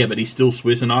 no, yeah, but he's still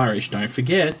Swiss and Irish, don't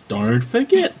forget.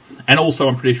 And also,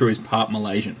 I'm pretty sure he's part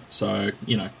Malaysian, so,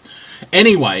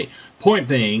 Anyway, point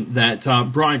being that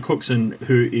Brian Cookson,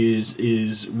 who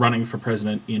is running for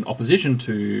president in opposition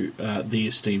to the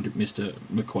esteemed Mr.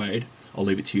 McQuaid, I'll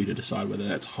leave it to you to decide whether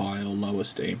that's high or low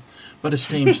esteem, but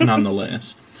esteemed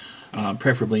nonetheless,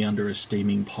 preferably under a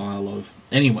steaming pile of...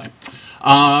 Anyway,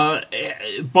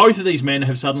 both of these men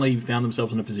have suddenly found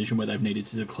themselves in a position where they've needed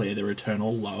to declare their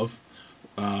eternal love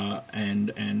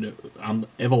and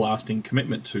everlasting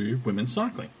commitment to women's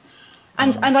cycling.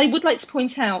 And I would like to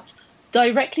point out,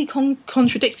 directly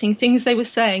contradicting things they were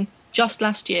saying just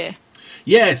last year.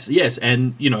 Yes,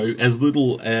 and, as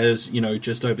little as,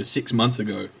 just over 6 months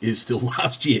ago is still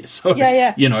last year. So,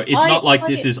 yeah. It's not like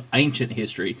this is ancient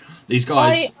history. These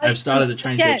guys have started to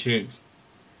change their tunes.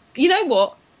 You know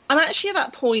what? I'm actually at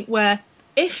that point where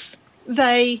if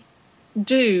they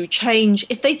change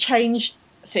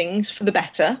things for the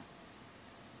better,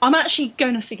 I'm actually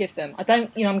going to forgive them. I'm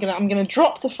going to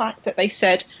drop the fact that they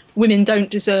said women don't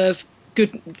deserve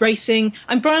good racing.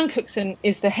 And Brian Cookson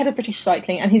is the head of British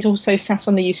Cycling, and he's also sat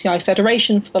on the UCI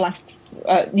Federation for the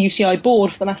UCI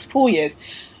board for the last 4 years.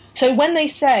 So when they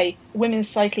say women's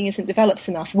cycling isn't developed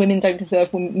enough, women don't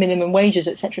deserve minimum wages,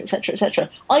 etc., etc., etc.,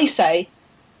 I say,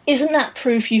 isn't that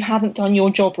proof you haven't done your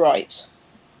job right?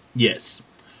 Yes.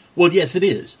 Well, yes, it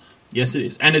is.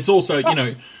 And it's also,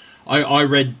 I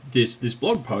read this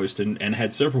blog post and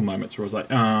had several moments where I was like,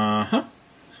 uh-huh.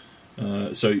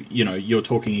 So, you're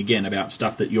talking again about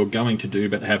stuff that you're going to do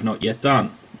but have not yet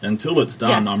done. Until it's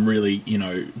done, I'm really,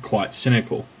 quite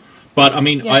cynical. But,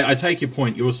 I take your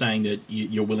point. You're saying that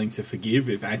you're willing to forgive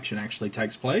if action actually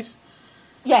takes place?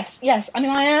 Yes.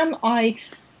 I am. I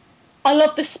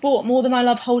love this sport more than I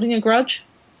love holding a grudge.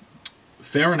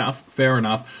 Fair enough.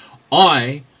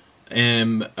 I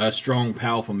am a strong,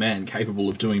 powerful man capable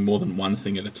of doing more than one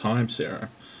thing at a time, Sarah.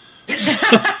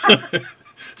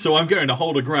 So I'm going to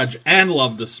hold a grudge and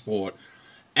love the sport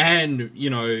and,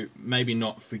 maybe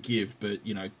not forgive, but,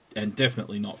 and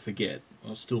definitely not forget.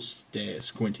 I'll still stare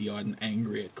squinty-eyed and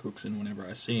angry at Cookson whenever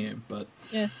I see him. But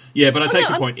but I take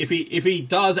your point. If he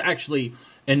does actually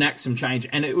enact some change,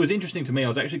 and it was interesting to me, I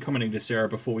was actually commenting to Sarah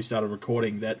before we started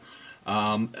recording that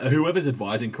whoever's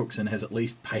advising Cookson has at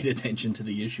least paid attention to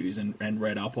the issues and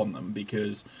read up on them,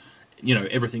 because,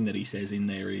 everything that he says in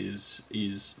there is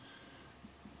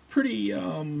pretty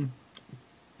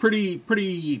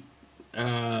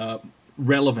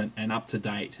relevant and up to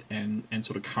date and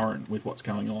sort of current with what's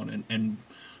going on and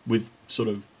with sort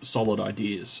of solid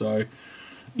ideas. So,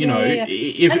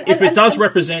 if it does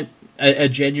represent a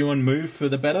genuine move for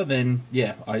the better, then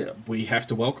we have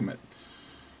to welcome it.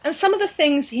 And some of the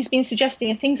things he's been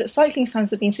suggesting are things that cycling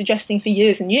fans have been suggesting for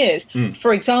years and years.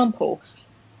 For example,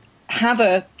 have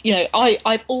a,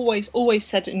 I've always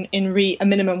said in a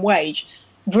minimum wage,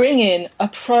 bring in a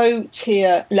pro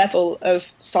tier level of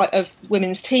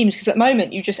women's teams, because at the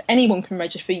moment anyone can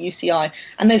register for UCI,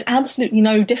 and there's absolutely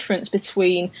no difference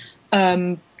between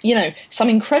some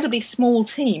incredibly small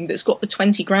team that's got the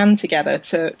 20 grand together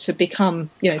to become,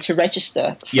 to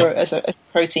register as a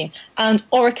pro team, and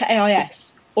Orica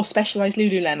AIS or Specialized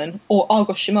Lululemon or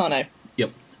Argos Shimano.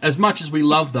 Yep. As much as we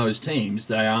love those teams,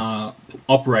 they are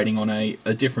operating on a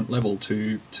different level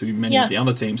to many of the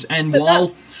other teams. And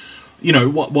while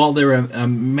there are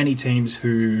many teams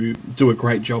who do a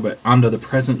great job under the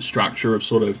present structure of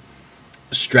sort of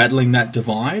straddling that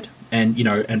divide and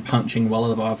and punching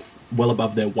well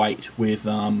above their weight with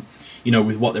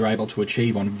with what they're able to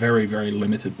achieve on very, very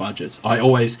limited budgets. I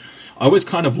always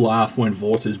kind of laugh when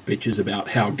Vortas bitches about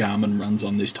how Garmin runs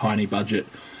on this tiny budget,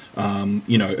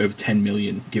 of 10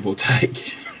 million, give or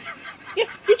take. Yeah,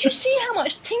 did you see how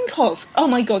much Tinkoff? Oh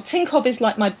my God, Tinkoff is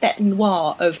like my bête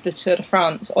noire of the Tour de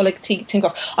France. Oleg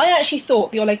Tinkoff. I actually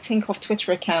thought the Oleg Tinkoff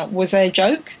Twitter account was a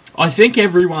joke. I think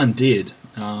everyone did.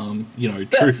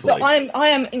 Truthfully, but I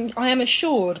am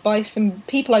assured by some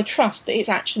people I trust that it's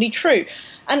actually true.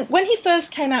 And when he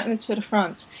first came out in the Tour de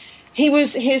France,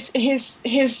 his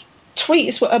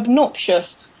tweets were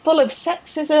obnoxious, full of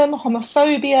sexism,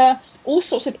 homophobia, all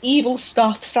sorts of evil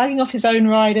stuff, slagging off his own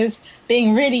riders,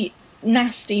 being really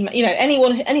nasty.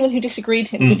 Anyone who disagreed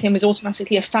with him was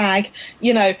automatically a fag.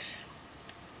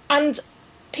 And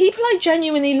people I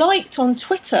genuinely liked on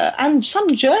Twitter, and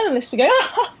some journalists would go,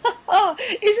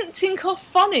 isn't Tinkoff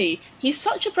funny? He's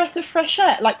such a breath of fresh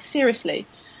air. Like, seriously.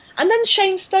 And then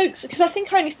Shane Stokes, because I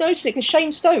think I only noticed it because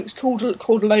Shane Stokes called a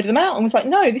load of them out and was like,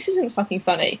 no, this isn't fucking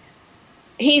funny.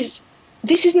 This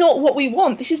is not what we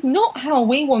want. This is not how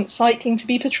we want cycling to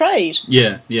be portrayed.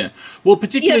 Yeah. Well,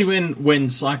 particularly when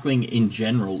cycling in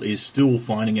general is still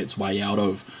finding its way out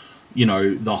of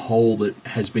the hole that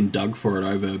has been dug for it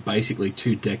over basically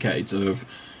 2 decades of,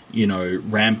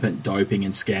 rampant doping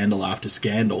and scandal after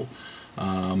scandal.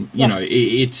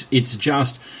 It's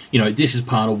just, this is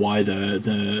part of why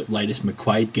the latest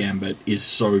McQuaid gambit is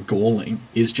so galling,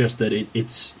 is just that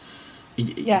it's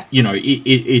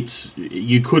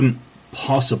you couldn't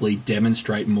possibly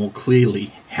demonstrate more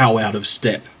clearly how out of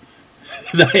step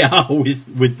they are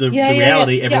with the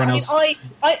reality everyone else. I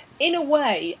in a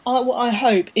way, what I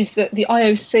hope is that the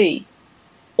IOC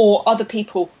or other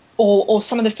people or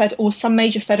some of the some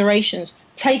major federations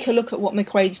take a look at what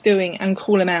McQuaid's doing and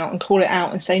call it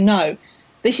out and say, no,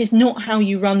 this is not how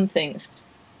you run things.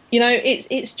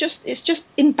 It's just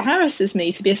embarrasses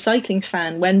me to be a cycling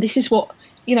fan when this is what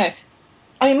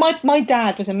I mean, my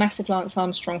dad was a massive Lance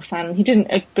Armstrong fan. He didn't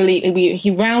believe.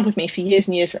 He rowed with me for years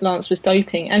and years that Lance was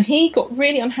doping, and he got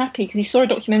really unhappy because he saw a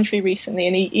documentary recently,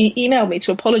 and he emailed me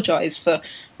to apologise for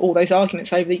all those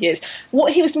arguments over the years.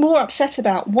 What he was more upset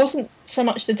about wasn't so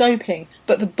much the doping,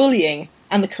 but the bullying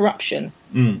and the corruption,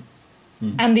 and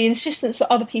the insistence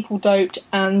that other people doped,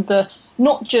 and the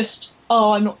not just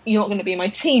you're not going to be in my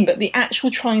team, but the actual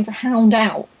trying to hound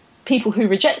out people who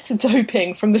rejected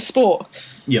doping from the sport.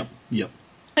 Yep.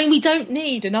 I mean, we don't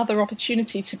need another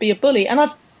opportunity to be a bully,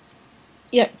 and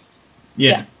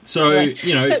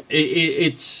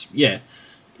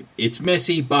it's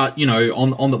messy, but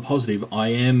on the positive, I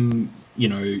am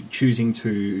choosing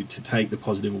to take the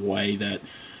positive away that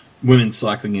women's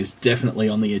cycling is definitely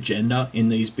on the agenda in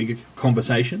these bigger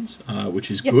conversations, which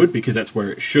is good because that's where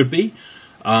it should be.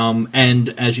 And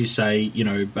as you say,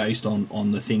 based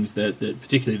on the things that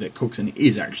particularly that Cookson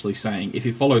is actually saying, if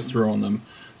he follows through on them,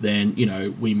 then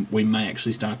we may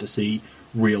actually start to see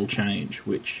real change,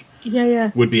 which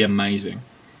would be amazing.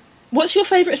 What's your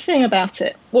favourite thing about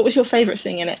it? What was your favourite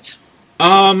thing in it?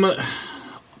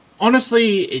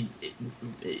 Honestly,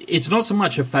 it's not so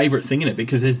much a favourite thing in it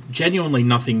because there's genuinely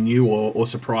nothing new or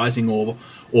surprising or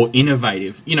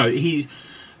innovative.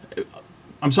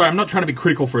 I'm sorry, I'm not trying to be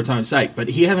critical for its own sake, but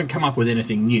he hasn't come up with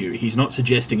anything new. He's not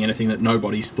suggesting anything that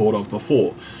nobody's thought of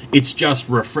before. It's just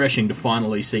refreshing to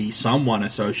finally see someone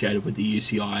associated with the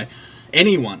UCI,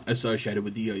 anyone associated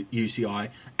with the UCI,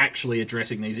 actually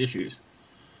addressing these issues.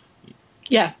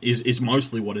 Yeah. Is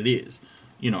mostly what it is,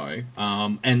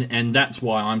 and that's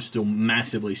why I'm still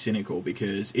massively cynical,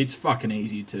 because it's fucking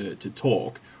easy to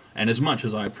talk, and as much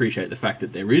as I appreciate the fact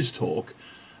that there is talk,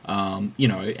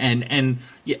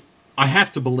 I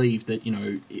have to believe that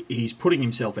he's putting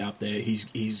himself out there.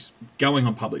 He's going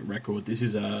on public record. This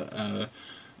is a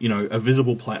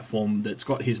visible platform that's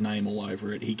got his name all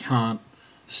over it. He can't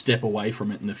step away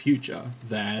from it in the future.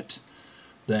 That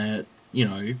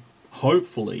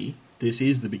hopefully this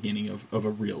is the beginning of a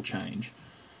real change.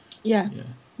 Yeah.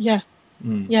 Yeah.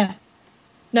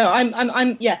 No,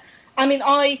 I'm. Yeah. I mean,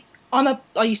 I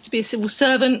used to be a civil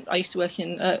servant. I used to work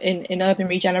in urban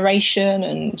regeneration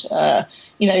and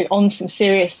on some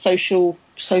serious social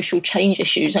change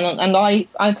issues. And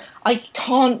I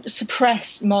can't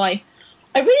suppress my.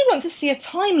 I really want to see a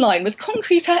timeline with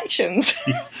concrete actions.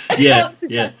 Yeah.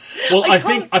 Well, I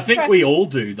think we all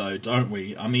do, though, don't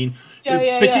we? I mean,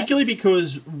 particularly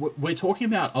because we're talking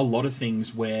about a lot of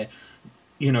things where,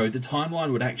 the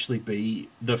timeline would actually be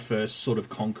the first sort of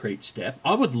concrete step.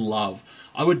 I would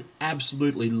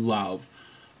absolutely love,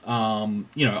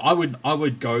 I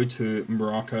would go to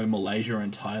Morocco, Malaysia,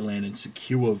 and Thailand and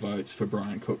secure votes for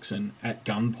Brian Cookson at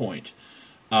gunpoint.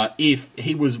 If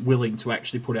he was willing to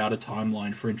actually put out a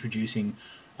timeline for introducing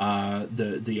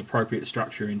the appropriate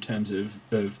structure in terms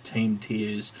of team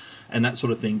tiers and that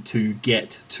sort of thing to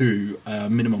get to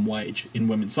minimum wage in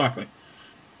women's cycling.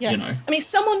 Yeah.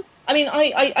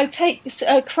 I take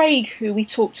Craig, who we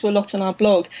talk to a lot on our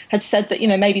blog, had said that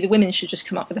maybe the women should just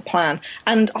come up with a plan,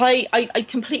 and I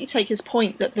completely take his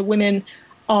point that the women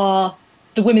are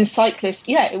the women cyclists.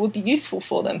 Yeah, it would be useful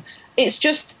for them. It's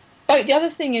just. But the other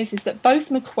thing is that both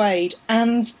McQuaid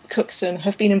and Cookson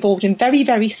have been involved in very,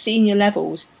 very senior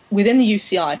levels within the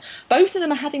UCI. Both of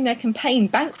them are having their campaign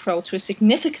bankrolled to a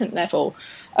significant level,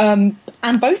 and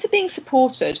both are being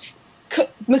supported.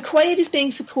 McQuaid is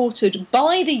being supported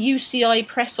by the UCI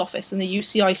press office and the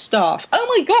UCI staff. Oh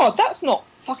my God, that's not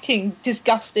fucking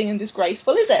disgusting and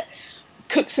disgraceful, is it?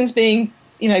 Cookson's being,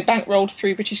 bankrolled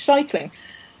through British Cycling.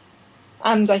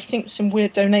 And I think some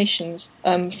weird donations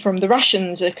from the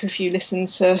Russians if you listen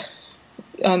to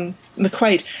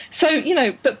McQuaid. So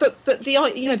but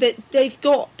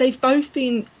they've both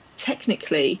been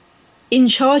technically in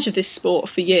charge of this sport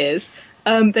for years.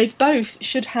 They both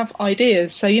should have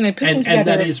ideas. So putting together. And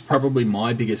that is probably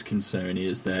my biggest concern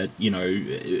is that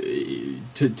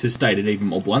to state it even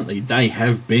more bluntly, they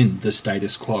have been the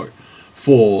status quo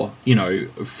for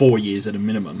 4 years at a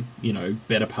minimum,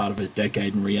 better part of a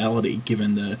decade in reality,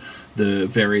 given the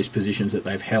various positions that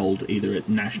they've held either at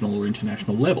national or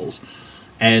international levels.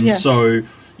 And so,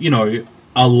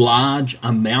 a large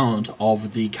amount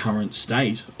of the current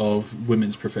state of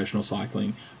women's professional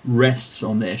cycling rests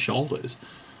on their shoulders.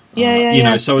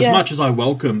 So as much as I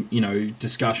welcome,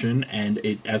 discussion,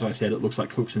 and as I said, it looks like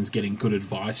Cookson's getting good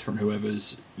advice from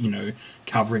whoever's,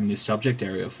 covering this subject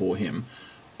area for him,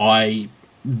 I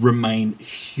remain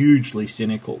hugely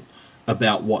cynical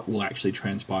about what will actually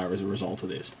transpire as a result of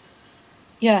this.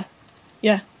 Yeah.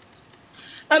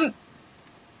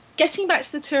 Getting back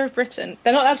to the Tour of Britain,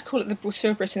 they're not allowed to call it the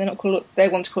Tour of Britain. They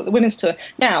want to call it the Women's Tour.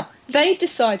 Now, they've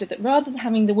decided that rather than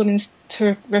having the Women's Tour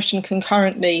of Britain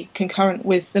concurrent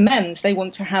with the men's, they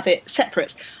want to have it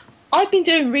separate. I've been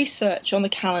doing research on the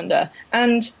calendar,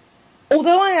 and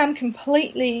although I am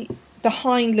completely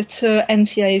behind Le Tour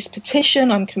NTA's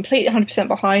petition, I'm completely 100%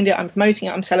 behind it, I'm promoting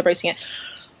it, I'm celebrating it.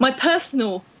 My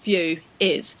personal view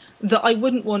is that I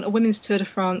wouldn't want a Women's Tour de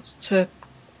France to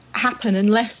happen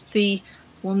unless the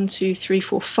 1, 2, 3,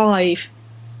 4, 5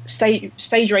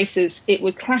 stage races it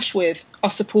would clash with are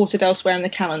supported elsewhere in the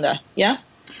calendar. Yeah?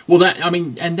 Well,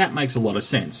 that makes a lot of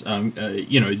sense.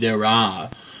 There are,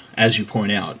 as you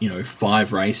point out,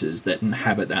 5 races that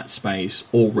inhabit that space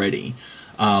already.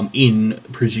 In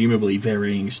presumably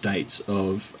varying states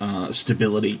of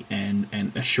stability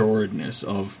and assuredness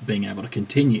of being able to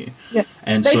continue. Yeah.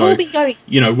 And they've all been going.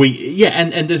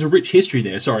 And there's a rich history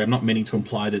there. Sorry, I'm not meaning to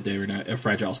imply that they're in a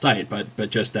fragile state,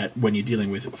 but just that when you're dealing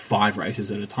with 5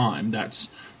 races at a time, that's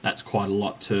quite a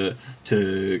lot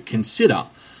to consider.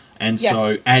 And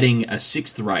so adding a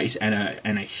 6th race and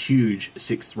a huge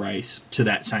 6th race to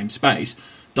that same space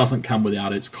doesn't come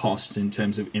without its costs in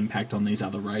terms of impact on these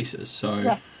other races.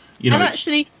 So, and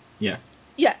actually,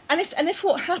 and if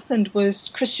what happened was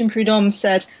Christian Prudhomme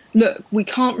said, look, we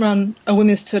can't run a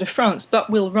women's Tour de France, but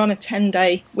we'll run a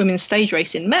 10-day women's stage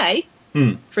race in May,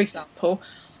 for example,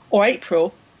 or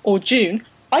April or June,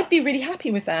 I'd be really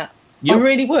happy with that. Yep. I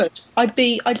really would. I'd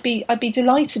be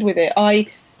delighted with it.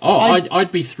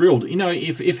 I'd be thrilled.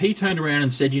 If he turned around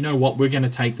and said, you know what, we're going to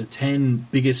take the 10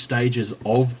 biggest stages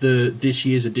of this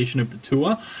year's edition of the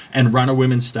tour and run a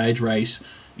women's stage race,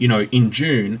 in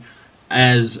June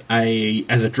as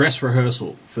a dress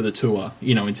rehearsal for the tour,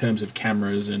 in terms of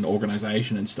cameras and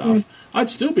organisation and stuff, I'd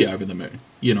still be over the moon,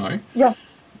 Yeah.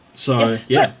 So,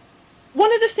 yeah.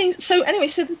 One of the things, so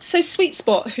Sweet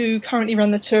Spot, who currently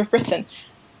run the Tour of Britain,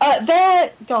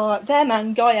 their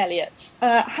man, Guy Elliott,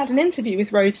 had an interview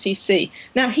with Road CC.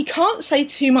 Now, he can't say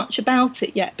too much about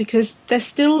it yet because they're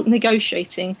still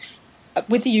negotiating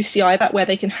with the UCI about where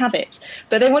they can have it,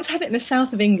 but they want to have it in the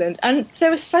south of England. And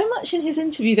there was so much in his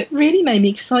interview that really made me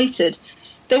excited.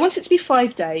 They want it to be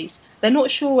 5 days. They're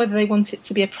not sure whether they want it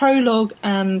to be a prologue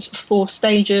and 4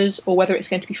 stages or whether it's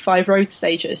going to be 5 road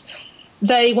stages.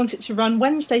 They want it to run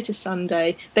Wednesday to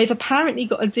Sunday. They've apparently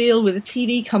got a deal with a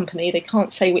TV company, they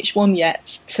can't say which one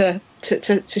yet, to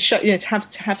show,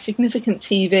 to have significant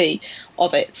TV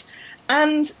of it.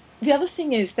 And the other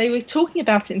thing is, they were talking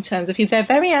about it in terms of they're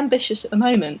very ambitious at the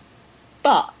moment,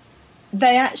 but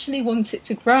they actually want it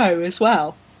to grow as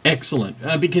well. Excellent,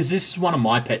 because this is one of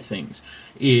my pet things,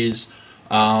 is,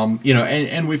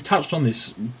 and we've touched on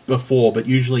this before, but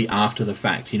usually after the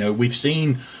fact. We've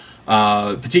seen,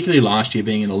 particularly last year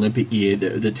being an Olympic year,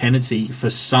 the tendency for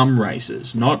some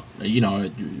races, not,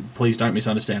 please don't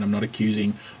misunderstand, I'm not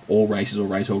accusing all races or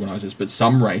race organisers, but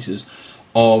some races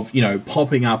of,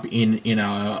 popping up in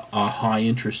a high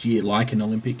interest year, like an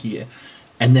Olympic year,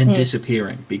 and then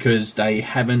disappearing because they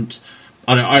haven't,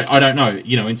 I don't know,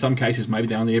 in some cases maybe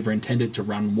they only ever intended to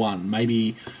run one.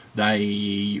 Maybe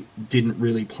they didn't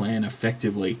really plan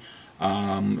effectively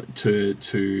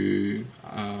to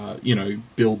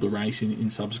build the race in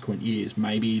subsequent years.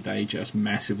 Maybe they just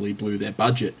massively blew their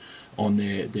budget on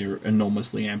their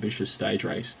enormously ambitious stage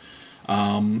race.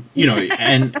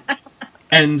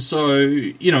 And so,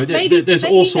 there's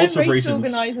all sorts of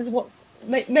reasons.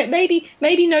 Maybe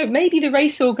the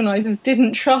race organisers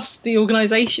didn't trust the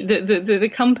organisation, the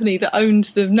company that owned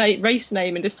the race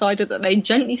name, and decided that they'd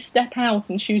gently step out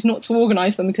and choose not to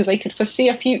organise them because they could foresee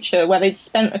a future where they'd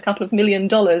spent a couple of $1 million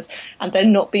and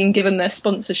then not being given their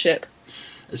sponsorship.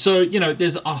 So,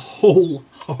 there's a whole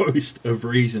host of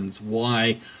reasons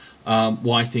why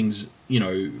things,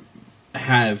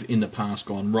 have in the past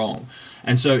gone wrong.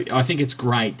 And so I think it's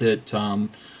great that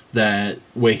that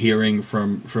we're hearing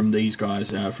from these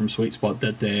guys from Sweet Spot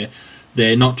that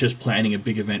they're not just planning a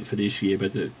big event for this year,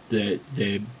 but that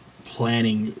they're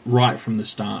planning right from the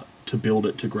start to build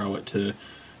it, to grow it, to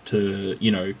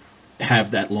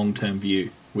have that long-term view,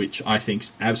 which I think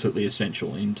is absolutely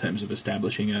essential in terms of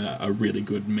establishing a really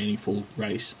good, meaningful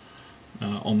race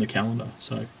on the calendar.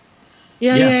 So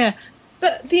yeah.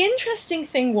 But the interesting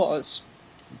thing was,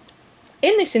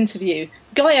 in this interview,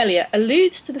 Guy Elliott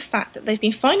alludes to the fact that they've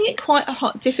been finding it quite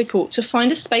difficult to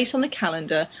find a space on the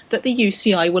calendar that the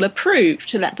UCI will approve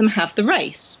to let them have the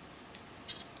race.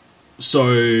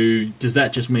 So, does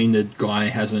that just mean that Guy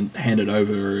hasn't handed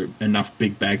over enough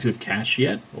big bags of cash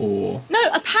yet, or...? No,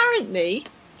 apparently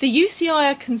the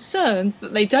UCI are concerned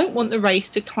that they don't want the race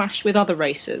to clash with other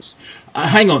races.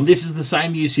 Hang on, this is the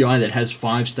same UCI that has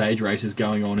 5 stage races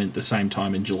going on at the same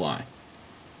time in July.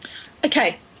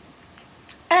 Okay.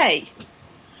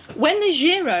 When the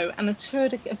Giro and the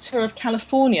Tour of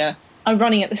California are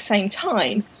running at the same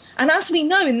time, and as we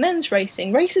know in men's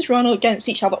racing, races run against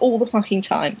each other all the fucking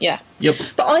time, yeah. Yep.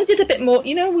 But I did a bit more,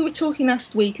 we were talking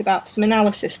last week about some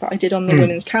analysis that I did on the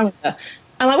women's calendar,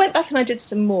 and I went back and I did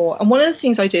some more, and one of the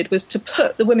things I did was to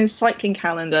put the women's cycling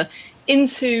calendar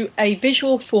into a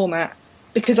visual format,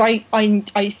 because I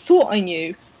thought I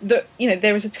knew that,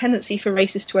 there was a tendency for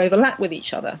races to overlap with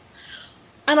each other.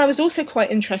 And I was also quite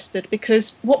interested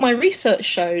because what my research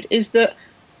showed is that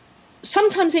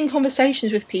sometimes in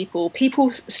conversations with people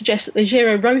suggest that the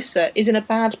Giro Rosa is in a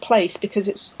bad place because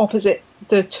it's opposite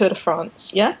the Tour de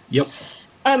France, yeah? Yep.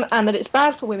 And that it's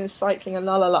bad for women's cycling and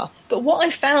la. But what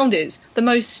I found is the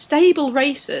most stable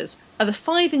races are the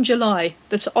 5 in July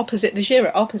that are opposite the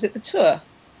Giro, opposite the Tour.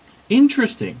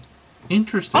 Interesting.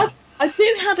 I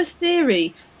do have a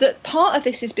theory that part of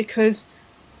this is because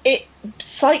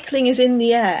cycling is in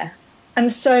the air,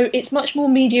 and so it's much more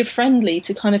media friendly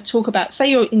to kind of talk about, say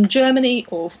you're in Germany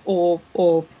or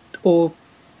you're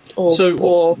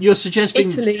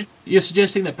suggesting Italy. You're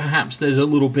suggesting that perhaps there's a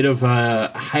little bit of a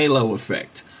halo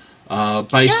effect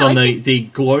based on the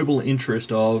global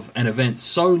interest of an event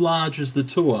so large as the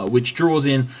Tour, which draws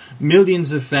in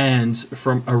millions of fans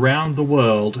from around the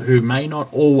world who may not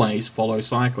always follow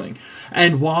cycling.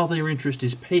 And while their interest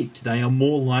is piqued, they are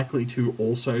more likely to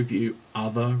also view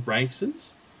other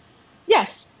races?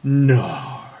 Yes.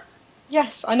 No.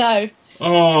 Yes, I know.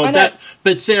 Oh,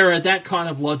 but Sarah, that kind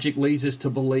of logic leads us to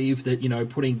believe that,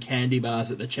 putting candy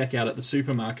bars at the checkout at the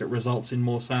supermarket results in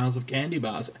more sales of candy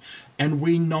bars. And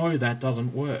we know that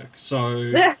doesn't work,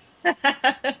 so...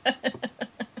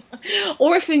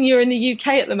 Or if you're in the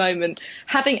UK at the moment,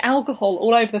 having alcohol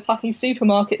all over the fucking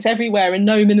supermarkets everywhere and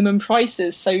no minimum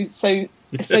prices, so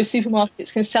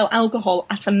supermarkets can sell alcohol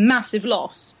at a massive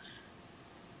loss,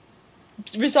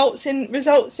 results in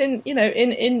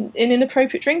in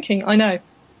inappropriate drinking. I know.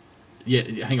 Yeah,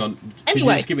 hang on. Could you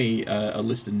just give me a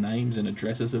list of names and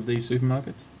addresses of these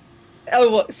supermarkets? Oh,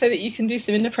 what? So that you can do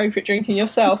some inappropriate drinking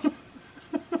yourself.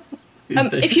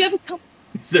 If you ever come,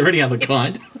 is there any other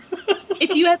kind? if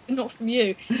you ever, not from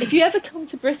you, if you ever come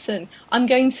to Britain, I'm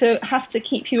going to have to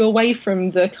keep you away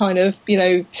from the kind of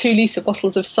 2-litre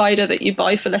bottles of cider that you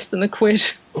buy for less than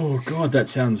 £1. Oh God, that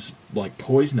sounds like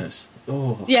poisonous.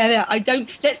 Oh. Yeah. I don't.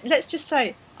 Let's just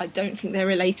say I don't think they're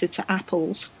related to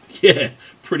apples. Yeah,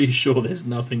 pretty sure there's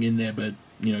nothing in there but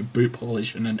boot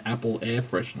polish and an apple air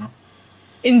freshener.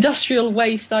 Industrial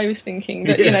waste, I was thinking.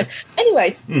 But,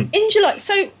 Anyway, in July.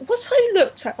 So what I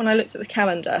looked at when I looked at the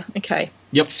calendar, okay.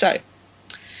 Yep. So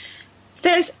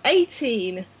there's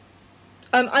 18,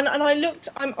 and I looked.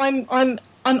 I'm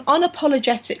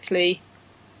unapologetically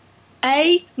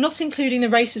not including the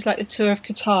races like the Tour of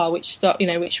Qatar,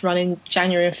 which run in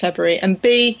January and February, and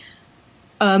B,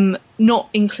 not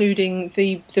including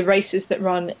the races that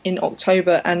run in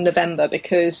October and November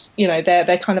because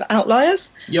they're kind of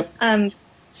outliers. Yep. And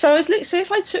so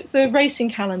if I took the racing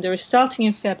calendar as starting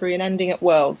in February and ending at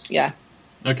Worlds, yeah.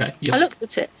 Okay. Yep. I looked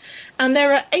at it, and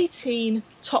there are 18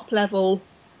 top-level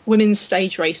women's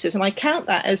stage races, and I count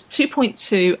that as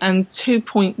 2.2 and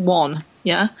 2.1,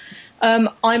 yeah?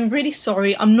 I'm really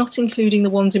sorry, I'm not including the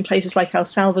ones in places like El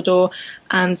Salvador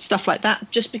and stuff like that,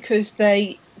 just because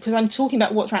I'm talking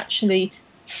about what's actually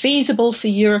feasible for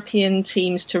European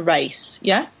teams to race,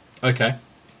 yeah? Okay.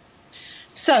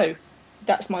 So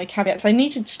that's my caveat. I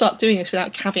need to start doing this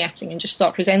without caveating and just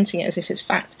start presenting it as if it's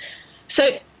fact.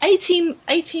 So 18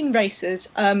 races,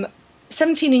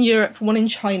 17 in Europe, 1 in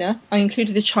China. I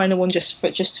included the China one just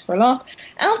for a laugh.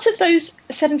 Out of those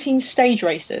 17 stage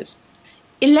races,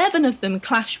 11 of them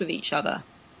clash with each other.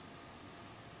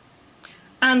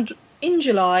 And in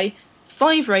July,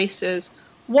 5 races.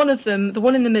 One of them, the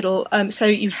one in the middle, so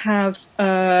you have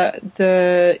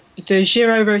the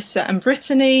Giro Rosa and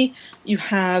Brittany, you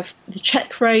have the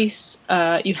Czech race,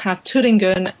 you have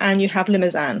Thuringen, and you have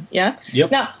Limousin, yeah?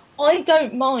 Yep. Now, I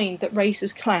don't mind that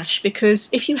races clash, because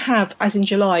if you have, as in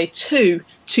July, 2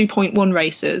 2.1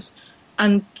 races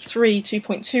and 3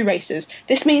 2.2 races,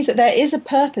 this means that there is a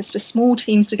purpose for small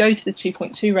teams to go to the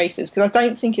 2.2 races, because I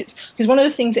don't think because one of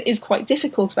the things that is quite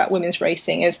difficult about women's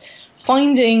racing is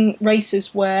finding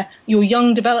races where your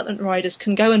young development riders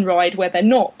can go and ride where they're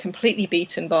not completely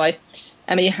beaten by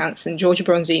Emma Johansson, Georgia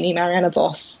Bronzini, Marianne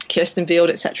Vos, Kirsten Wild,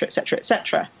 etc., etc.,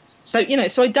 etc. So,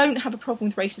 so I don't have a problem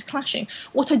with races clashing.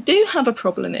 What I do have a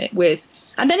problem with,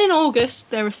 and then in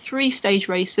August there are 3 stage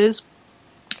races,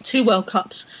 2 World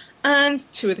Cups, and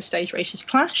 2 of the stage races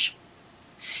clash.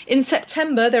 In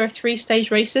September there are 3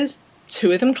 stage races,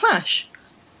 2 of them clash.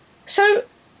 So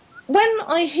when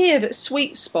I hear that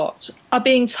Sweet Spot are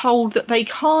being told that they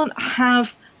can't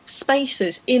have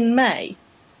spaces in May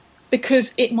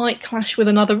because it might clash with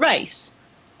another race,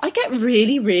 I get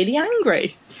really, really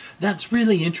angry. That's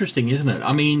really interesting, isn't it?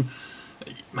 I mean,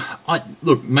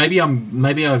 maybe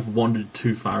I've wandered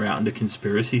too far out into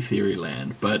conspiracy theory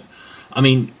land, but I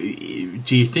mean,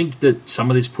 do you think that some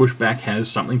of this pushback has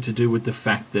something to do with the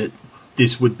fact that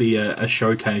this would be a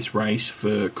showcase race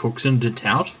for Cookson to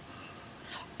tout?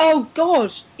 Oh,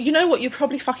 God. You know what? You're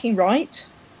probably fucking right.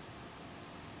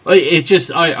 It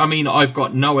just, I mean, I've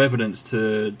got no evidence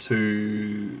to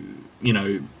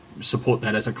support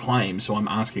that as a claim, so I'm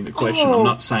asking the question. I'm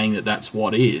not saying that that's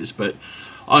what is, but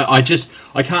I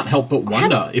can't help but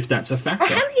wonder if that's a factor. I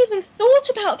hadn't even thought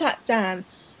about that, Dan.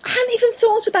 I hadn't even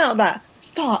thought about that.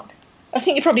 Fuck. I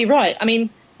think you're probably right. I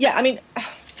mean,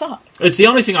 fuck. It's the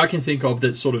only thing I can think of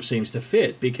that sort of seems to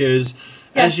fit, because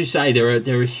as you say, there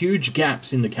are huge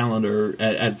gaps in the calendar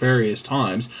at various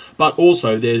times, but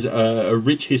also there's a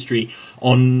rich history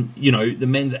on the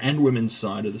men's and women's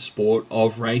side of the sport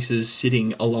of races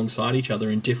sitting alongside each other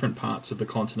in different parts of the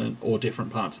continent or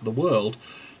different parts of the world,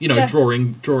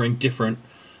 drawing different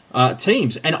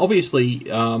teams. And obviously,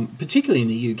 particularly in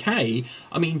the UK,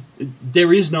 I mean,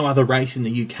 there is no other race in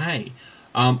the UK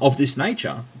of this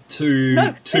nature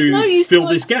to fill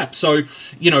this gap. So,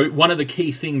 one of the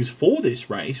key things for this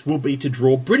race will be to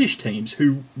draw British teams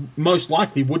who most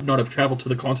likely would not have travelled to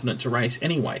the continent to race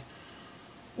anyway.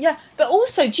 Yeah, but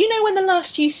also, do you know when the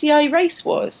last UCI race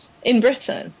was in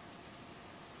Britain?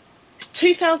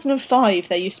 2005,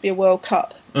 there used to be a World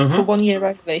Cup for 1 year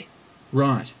only.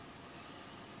 Right.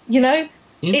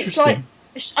 Interesting.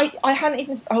 It's like, I hadn't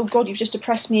even... Oh, God, you've just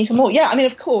depressed me even more. Yeah, I mean,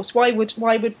 of course, why would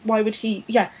he...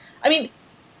 Yeah, I mean...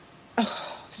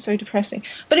 Oh, so depressing.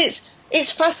 But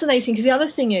it's fascinating, because the other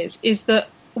thing is that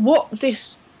what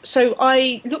this... So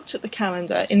I looked at the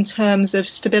calendar in terms of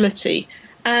stability,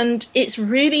 And it's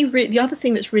really, the other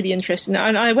thing that's really interesting,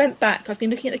 and I went back, I've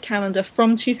been looking at the calendar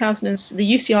from 2000,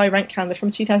 the UCI ranked calendar from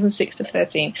 2006 to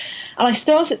 13. And I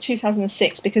started at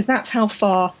 2006 because that's how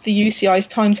far the UCI's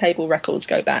timetable records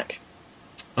go back.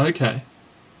 Okay.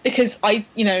 Because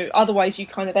otherwise you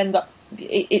kind of end up,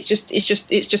 it's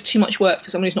just too much work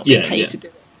for someone who's not being paid to do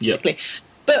it, basically. Yep.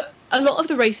 But a lot of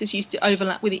the races used to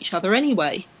overlap with each other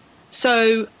anyway.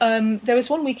 So there was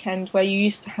one weekend where you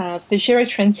used to have the Giro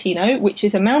Trentino, which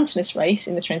is a mountainous race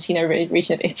in the Trentino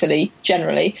region of Italy,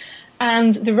 generally,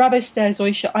 and the Raboster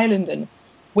Zeuscher Eilanden,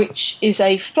 which is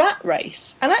a flat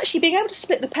race. And actually being able to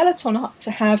split the peloton up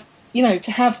to have,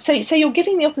 so you're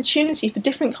giving the opportunity for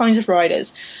different kinds of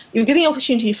riders. You're giving the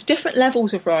opportunity for different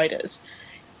levels of riders.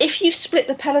 If you split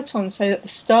the peloton so that the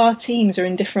star teams are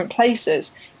in different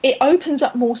places, it opens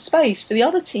up more space for the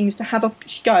other teams to have a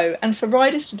go and for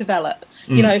riders to develop.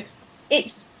 I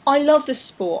love the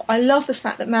sport. I love the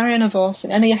fact that Marianne Vos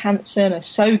and Anna Johansson are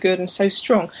so good and so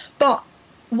strong. But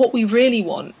what we really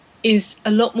want is a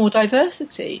lot more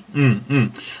diversity.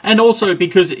 And also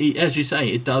because, as you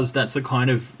say, that's the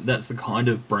kind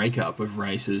of breakup of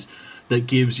races that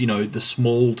gives, the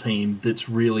small team that's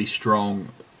really strong,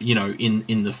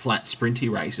 in the flat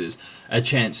sprinty races, a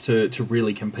chance to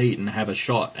really compete and have a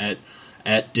shot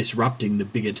at disrupting the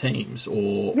bigger teams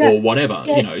or whatever,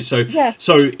 So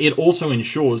it also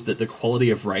ensures that the quality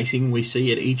of racing we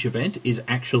see at each event is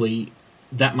actually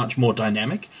that much more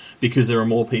dynamic because there are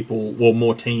more people or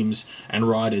more teams and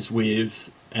riders with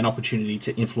an opportunity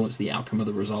to influence the outcome of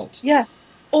the results. Yeah.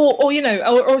 Or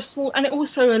a small, and it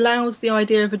also allows the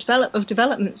idea of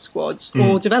development squads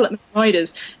or development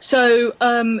riders. So,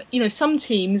 some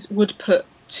teams would put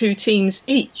 2 teams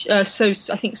each. So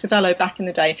I think Cervelo back in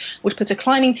the day would put a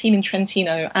climbing team in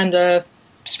Trentino and a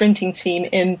sprinting team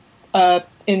in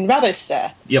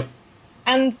Raboster. Yep.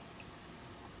 And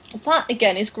that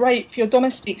again is great for your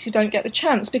domestiques who don't get the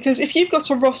chance, because if you've got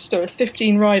a roster of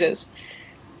 15 riders,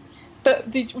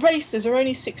 but these races are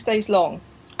only 6 days long.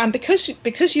 And because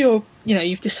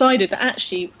you've decided that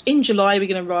actually in July we're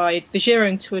going to ride the Giro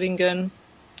in Thuringen,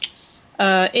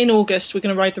 in August we're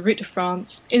going to ride the Route de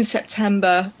France, in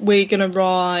September we're going to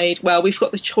ride. Well, we've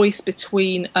got the choice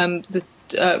between the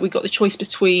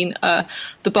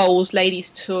Bowls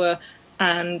Ladies Tour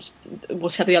and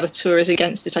whatever the other tour is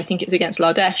against it. I think it's against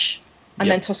L'Ardèche, and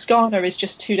then Toscana is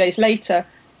just 2 days later.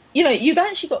 You've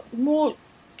actually got more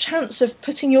chance of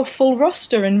putting your full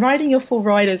roster and riding your full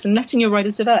riders and letting your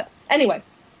riders develop. Anyway,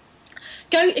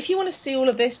 if you want to see all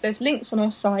of this, there's links on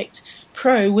our site,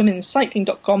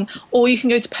 prowomenscycling.com, or you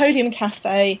can go to Podium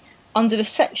Cafe. Under the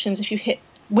sections, if you hit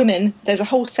women, there's a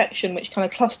whole section which kind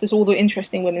of clusters all the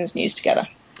interesting women's news together.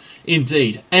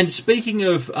 Indeed. And speaking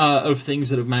of things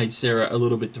that have made Sarah a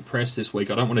little bit depressed this week,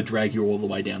 I don't want to drag you all the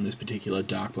way down this particular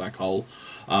dark black hole,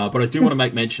 but I do want to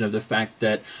make mention of the fact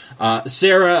that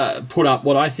Sarah put up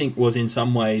what I think was in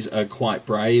some ways a quite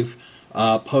brave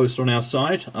post on our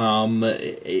site,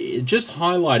 just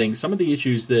highlighting some of the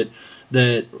issues that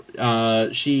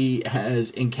she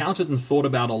has encountered and thought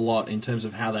about a lot in terms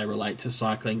of how they relate to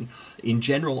cycling in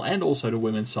general and also to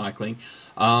women's cycling,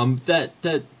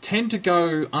 that tend to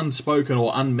go unspoken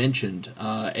or unmentioned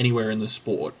anywhere in the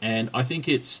sport. And I think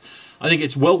it's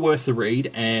well worth the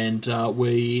read, and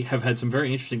we have had some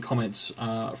very interesting comments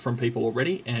from people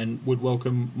already, and would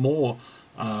welcome more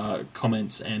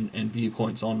comments and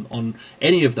viewpoints on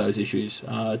any of those issues.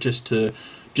 Just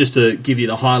to give you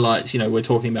the highlights, we're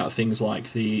talking about things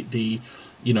like the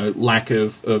lack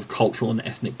of cultural and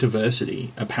ethnic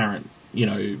diversity, apparent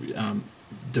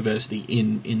diversity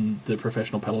in the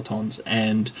professional pelotons,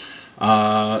 and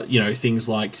things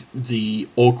like the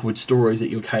awkward stories that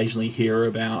you occasionally hear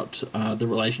about the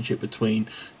relationship between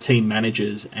team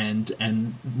managers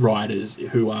and riders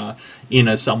who are in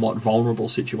a somewhat vulnerable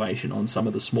situation on some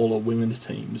of the smaller women's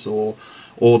teams, or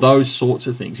those sorts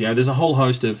of things. There's a whole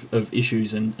host of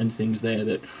issues and things there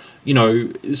that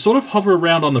sort of hover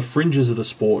around on the fringes of the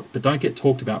sport, but don't get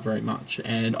talked about very much.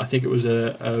 And I think it was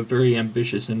a very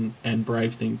ambitious and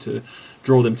brave thing to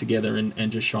draw them together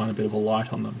and just shine a bit of a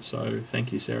light on them. So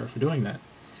thank you, Sarah, for doing that.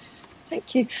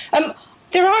 Thank you.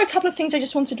 There are a couple of things I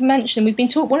just wanted to mention.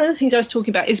 One of the things I was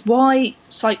talking about is why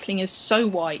cycling is so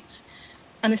white,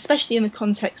 and especially in the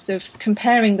context of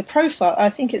comparing the profile.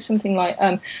 I think it's something like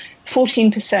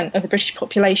 14% of the British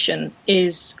population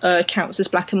counts as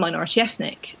black and minority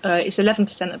ethnic. It's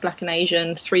 11% are black and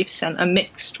Asian, 3% are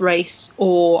mixed race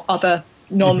or other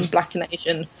non-black and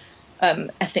Asian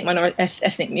ethnic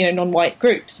non-white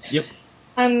groups. Yep.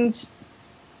 And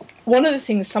one of the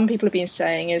things some people have been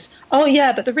saying is,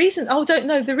 the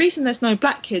reason there's no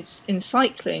black kids in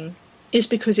cycling is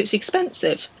because it's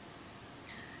expensive.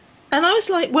 And I was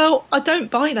like, well, I don't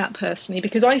buy that personally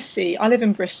because I live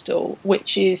in Bristol,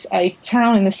 which is a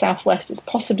town in the southwest. It's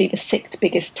possibly the sixth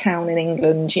biggest town in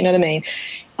England. You know what I mean?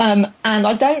 And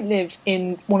I don't live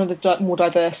in one of the more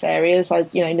diverse areas. I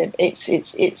don't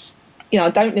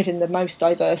live in the most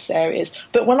diverse areas.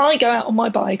 But when I go out on my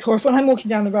bike or if when I'm walking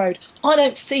down the road, I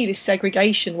don't see this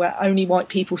segregation where only white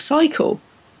people cycle.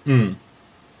 Mm.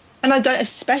 And I don't,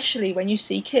 especially when you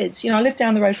see kids. I live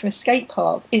down the road from a skate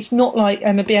park. It's not like a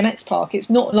BMX park. It's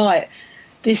not like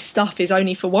this stuff is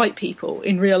only for white people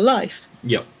in real life.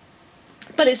 Yep.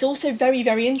 But it's also very,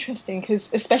 very interesting because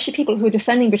especially people who are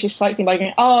defending British cycling by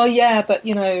going, oh, yeah, but,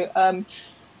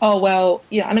 oh, well,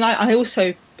 yeah. I mean, I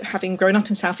also, having grown up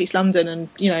in southeast London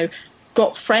and,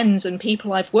 got friends and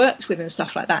people I've worked with and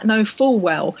stuff like that, know full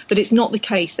well that it's not the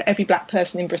case that every black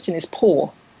person in Britain is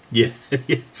poor. Yeah.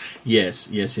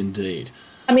 Yes, indeed.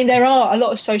 I mean, there are a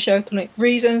lot of socioeconomic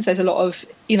reasons. There's a lot of,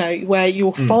 where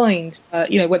you'll find,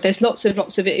 where there's lots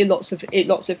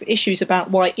of issues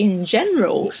about why, in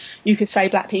general, you could say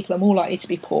black people are more likely to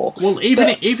be poor. Well,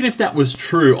 even if that was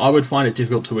true, I would find it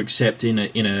difficult to accept in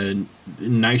a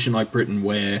nation like Britain,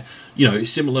 where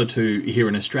similar to here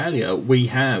in Australia, we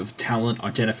have talent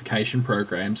identification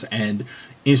programs and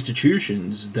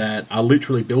institutions that are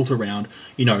literally built around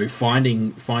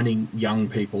finding young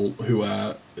people who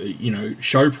are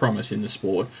show promise in the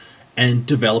sport and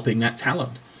developing that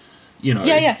talent.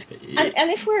 And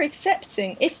if we're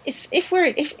accepting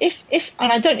if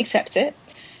and I don't accept it,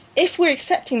 if we're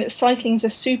accepting that cycling's a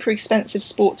super expensive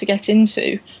sport to get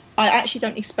into, I actually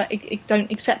don't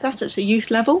accept that at a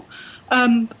youth level.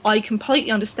 I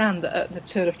completely understand that at the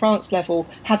Tour de France level,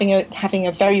 having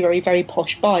a very, very, very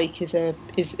posh bike is a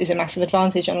massive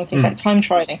advantage on things like time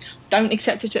trialing. Don't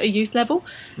accept it at a youth level.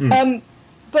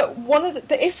 But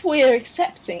if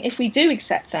we do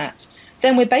accept that,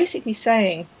 then we're basically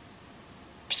saying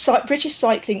British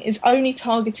cycling is only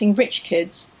targeting rich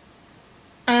kids,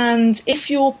 and if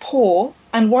you're poor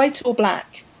and white or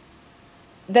black,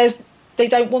 they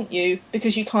don't want you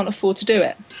because you can't afford to do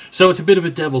it. So it's a bit of a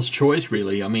devil's choice,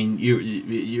 really. I mean, you're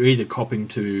either copping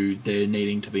to there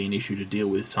needing to be an issue to deal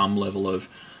with some level of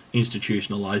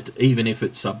institutionalized, even if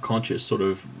it's subconscious, sort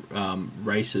of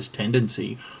racist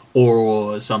tendency,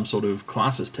 or some sort of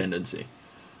classist tendency.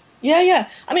 Yeah.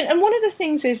 I mean, and one of the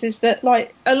things is that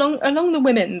like along the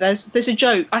women, there's a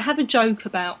joke. I have a joke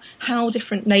about how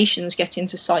different nations get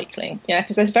into cycling. Yeah,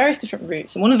 because there's various different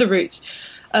routes, and one of the routes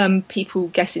people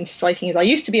get into cycling is I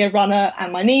used to be a runner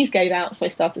and my knees gave out, so I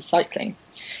started cycling.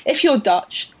 If you're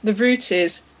Dutch,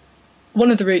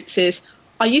 one of the routes is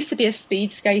I used to be a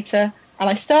speed skater and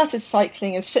I started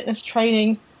cycling as fitness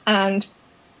training, and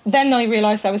then I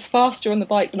realised I was faster on the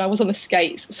bike than I was on the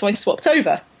skates, so I swapped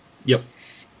over. Yep.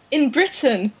 In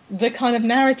Britain, the kind of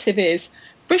narrative is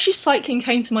British cycling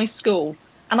came to my school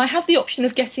and I had the option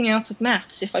of getting out of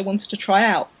maths if I wanted to try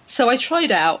out. So I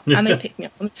tried out and they picked me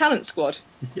up on the talent squad.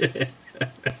 Yeah.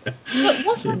 But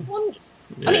what I'm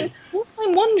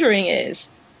wondering is,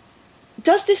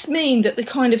 does this mean that the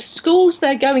kind of schools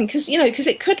they're going, because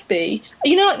it could be,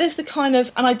 like there's the kind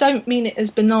of, and I don't mean it as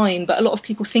benign, but a lot of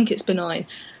people think it's benign.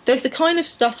 There's the kind of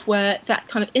stuff where that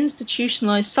kind of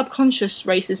institutionalized subconscious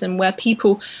racism where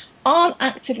people aren't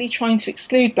actively trying to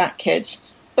exclude black kids,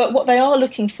 but what they are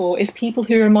looking for is people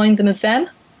who remind them of them.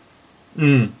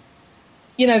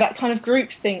 That kind of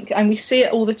groupthink, and we see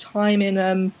it all the time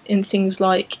in things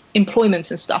like employment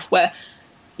and stuff, where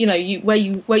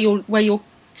you're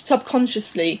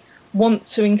subconsciously want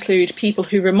to include people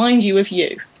who remind you of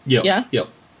you. Yep. Yeah. Yep.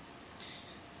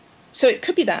 So it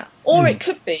could be that, or it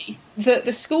could be that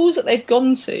the schools that they've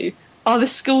gone to are the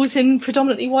schools in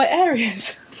predominantly white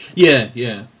areas.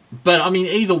 Yeah. But I mean,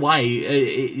 either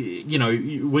way,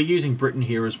 we're using Britain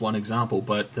here as one example,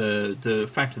 but the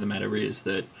fact of the matter is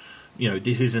that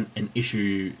this isn't an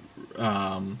issue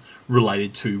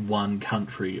related to one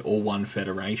country or one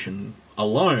federation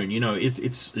alone.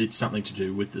 It's something to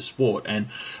do with the sport. And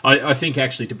I think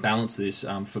actually to balance this,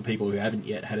 for people who haven't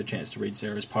yet had a chance to read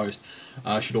Sarah's post,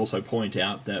 I should also point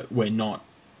out that we're not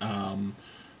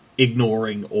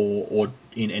ignoring or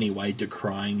in any way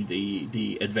decrying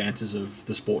the advances of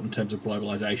the sport in terms of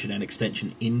globalization and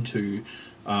extension into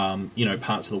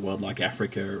parts of the world like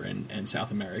Africa and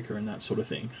South America and that sort of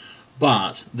thing.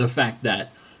 But the fact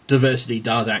that diversity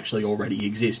does actually already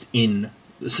exist in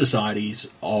societies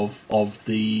of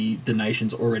the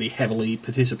nations already heavily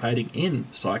participating in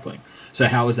cycling. So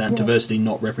how is that diversity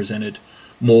not represented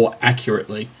more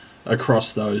accurately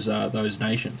across those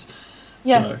nations?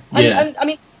 Yeah. So, yeah. And I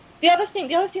mean, the other thing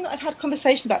that I've had a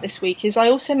conversation about this week is I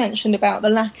also mentioned about the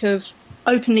lack of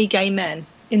openly gay men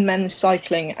in men's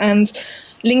cycling, and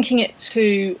linking it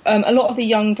to a lot of the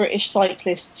young British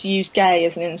cyclists use gay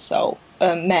as an insult.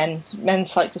 Men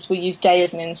cyclists will use gay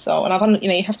as an insult, and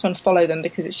you have to unfollow them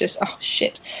because it's just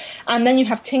shit. And then you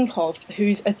have Tinkoff,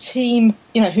 who's a team,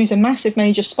 who's a massive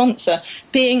major sponsor,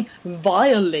 being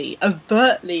vilely,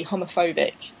 overtly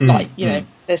homophobic.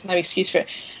 There's no excuse for it.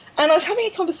 And I was having a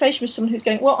conversation with someone who's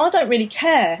going, well, I don't really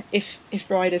care if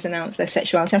riders announce their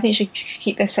sexuality. I think you should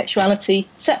keep their sexuality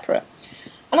separate.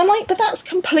 And I'm like, but that's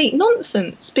complete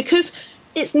nonsense, because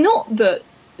it's not that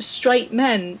straight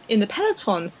men in the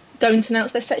peloton don't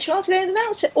announce their sexuality. They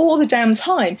announce it all the damn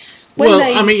time.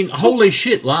 Holy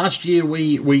shit, last year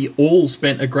we all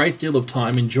spent a great deal of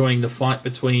time enjoying the fight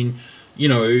between,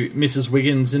 Mrs.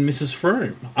 Wiggins and Mrs.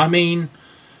 Froome. I mean,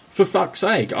 for fuck's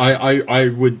sake, I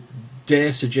would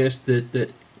dare suggest that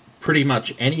pretty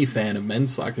much any fan of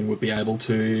men's cycling would be able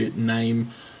to name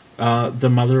the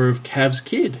mother of Cav's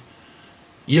kid.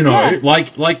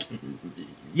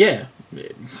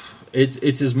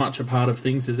 It's as much a part of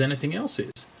things as anything else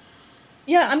is.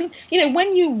 Yeah, I mean,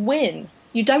 when you win,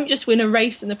 you don't just win a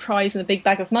race and a prize and a big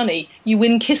bag of money. You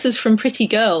win kisses from pretty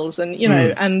girls, and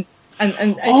and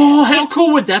how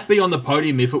cool would that be on the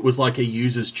podium if it was like a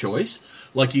user's choice?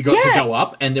 Like you got to go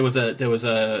up, and there was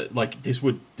a like this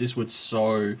would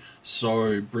so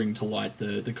bring to light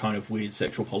the kind of weird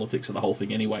sexual politics of the whole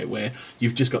thing anyway, where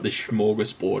you've just got this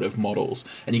smorgasbord of models,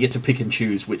 and you get to pick and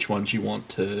choose which ones you want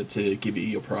to give you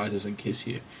your prizes and kiss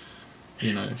you.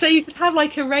 So you could have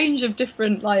like a range of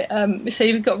different, so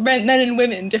you've got men and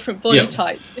women, different body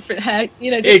types, different hair,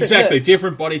 different exactly, looks.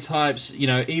 Different body types.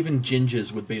 Even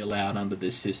gingers would be allowed under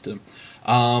this system.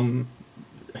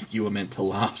 You were meant to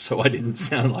laugh, so I didn't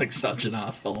sound like such an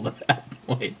asshole at that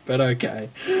point. But okay,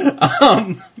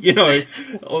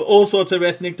 all sorts of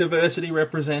ethnic diversity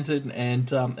represented, and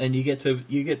you get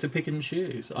to pick and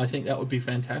choose. I think that would be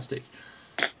fantastic.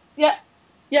 Yeah.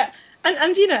 And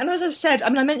and as I said, I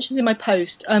mentioned in my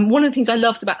post, one of the things I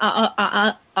loved about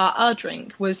our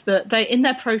drink was that they, in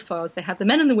their profiles, they had the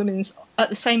men and the women's at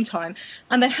the same time,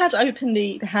 and they had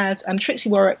Trixie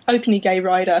Warwick, openly gay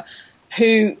rider,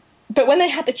 who. But when they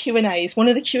had the Q&As, one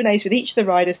of the Q&As with each of the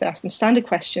riders, they asked them standard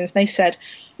questions. They said,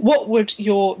 "What would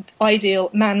your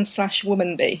ideal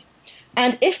man/woman be?"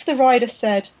 And if the rider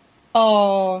said,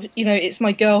 "Oh, it's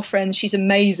my girlfriend, she's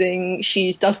amazing,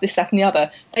 she does this, that and the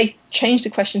other," they changed the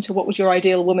question to, "What would your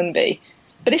ideal woman be?"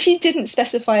 But if you didn't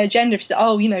specify a gender, if you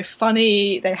said,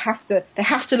 funny, they have to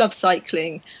love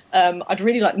cycling, I'd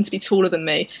really like them to be taller than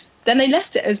me, then they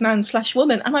left it as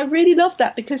man/woman. And I really loved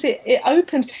that, because it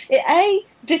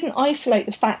didn't isolate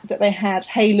the fact that they had,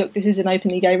 hey, look, this is an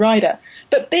openly gay rider,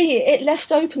 but B, it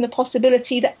left open the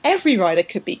possibility that every rider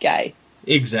could be gay.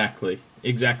 Exactly.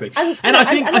 And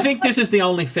I think this is the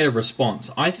only fair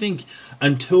response. I think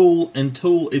until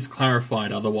it's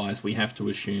clarified otherwise, we have to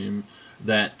assume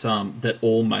that that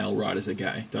all male riders are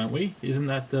gay, don't we? Isn't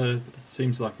that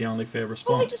seems like the only fair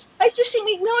response? Well, I just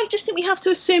think we have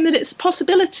to assume that it's a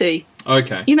possibility.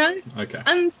 Okay. Okay.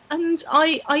 And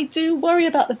I do worry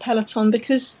about the peloton,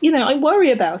 because I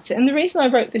worry about it, and the reason I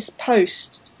wrote this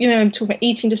post, I'm talking about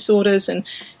eating disorders and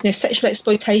sexual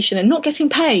exploitation and not getting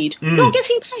paid.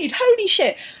 Holy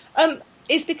shit.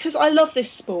 Is because I love this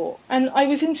sport, and I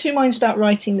was in two minds about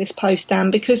writing this post,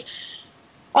 Dan, because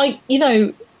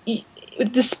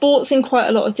the sport's in quite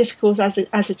a lot of difficulties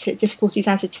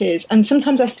as it is, and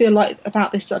sometimes I feel like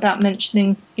about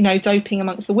mentioning doping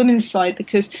amongst the women's side,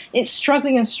 because it's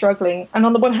struggling, and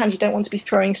on the one hand you don't want to be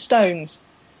throwing stones,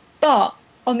 but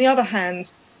on the other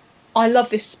hand I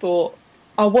love this sport.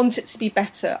 I want it to be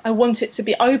better. I want it to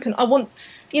be open.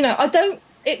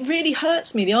 It really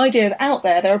hurts me, the idea that out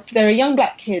there are young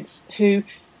black kids who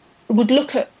would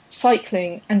look at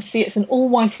cycling and see it's an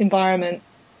all-white environment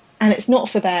and it's not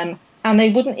for them, and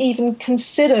they wouldn't even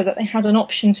consider that they had an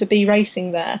option to be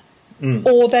racing there.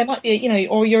 Or there might be,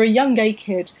 or you're a young gay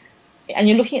kid and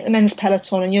you're looking at the men's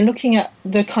peloton and you're looking at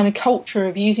the kind of culture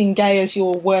of using gay as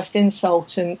your worst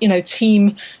insult, and,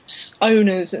 team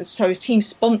owners and so team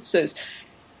sponsors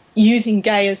using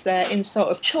gay as their insult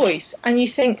of choice. And you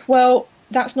think, well,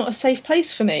 that's not a safe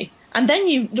place for me. And then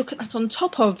you look at that on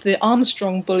top of the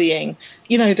Armstrong bullying,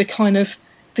 the kind of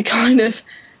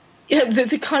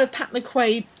Pat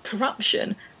McQuaid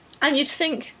corruption, and you'd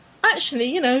think,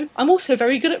 actually, I'm also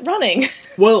very good at running.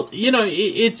 Well,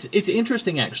 it's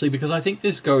interesting actually, because I think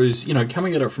this goes,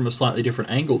 coming at it from a slightly different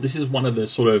angle. This is one of the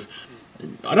sort of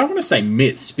I don't want to say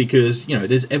myths because, you know,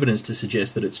 there's evidence to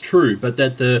suggest that it's true, but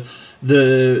that the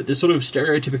sort of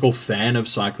stereotypical fan of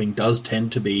cycling does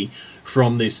tend to be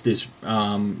from this you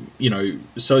know,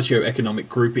 socioeconomic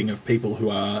grouping of people who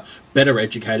are better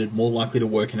educated, more likely to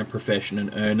work in a profession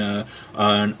and earn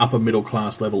an upper middle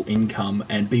class level income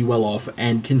and be well off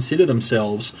and consider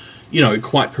themselves, you know,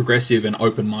 quite progressive and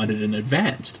open-minded and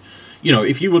advanced. You know,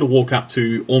 if you were to walk up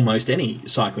to almost any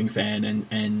cycling fan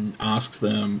and ask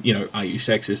them, you know, are you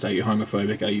sexist, are you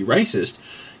homophobic, are you racist,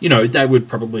 you know, they would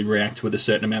probably react with a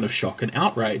certain amount of shock and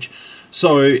outrage.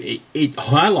 So it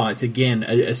highlights, again,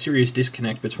 a serious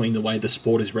disconnect between the way the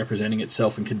sport is representing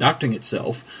itself and conducting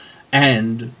itself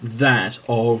and that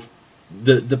of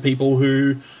the people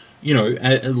who, you know,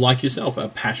 like yourself, are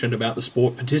passionate about the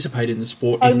sport, participate in the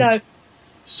sport in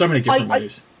so many different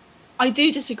ways. I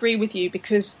do disagree with you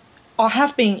because I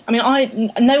have been, I mean,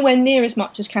 I nowhere near as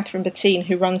much as Catherine Bettine,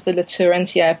 who runs the Le Tour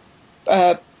Entière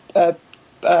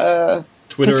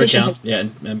Twitter petition account,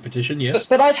 and petition, yes.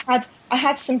 But I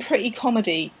had some pretty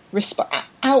comedy,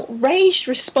 outraged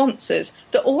responses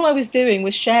that all I was doing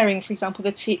was sharing, for example,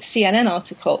 the CNN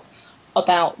article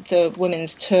about the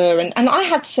women's tour, and I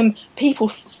had some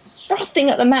people frothing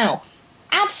at the mouth,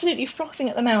 absolutely frothing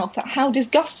at the mouth at how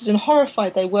disgusted and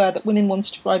horrified they were that women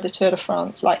wanted to ride the Tour de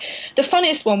France. Like, the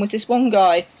funniest one was this one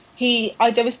guy.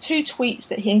 There was 2 tweets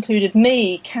that he included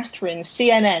me, Catherine,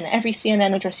 CNN, every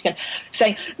CNN address again,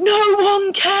 saying, "No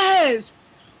one cares!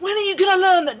 When are you going to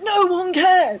learn that no one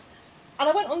cares?" And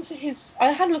I went onto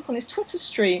I had a look on his Twitter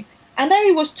stream, and there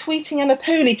he was tweeting Emma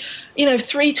Pooley, you know,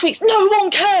 3 tweets, "No one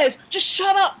cares! Just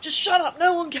shut up,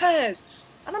 no one cares!"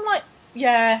 And I'm like,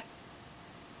 yeah,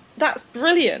 that's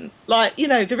brilliant. Like, you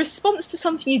know, the response to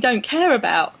something you don't care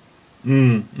about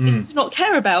is to not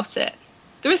care about it.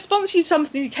 The response to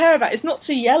something you care about is not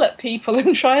to yell at people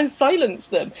and try and silence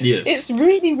them. Yes. It's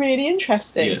really, really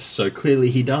interesting. Yes, so clearly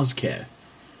he does care.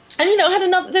 And, you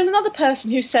know, there's another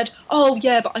person who said, "Oh,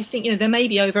 yeah, but I think, you know, there may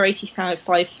be over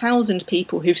 85,000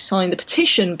 people who've signed the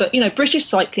petition, but, you know, British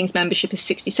Cycling's membership is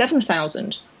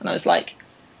 67,000. And I was like,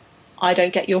 I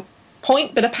don't get your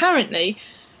point, but apparently,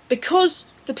 because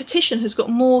the petition has got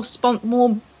more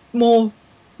signatures,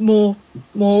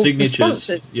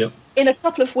 responses, yep, in a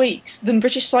couple of weeks than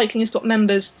British Cycling has got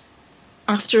members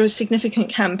after a significant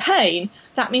campaign,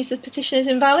 that means the petition is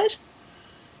invalid?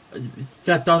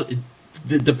 That does.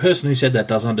 The person who said that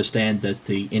does understand that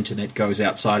the internet goes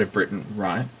outside of Britain,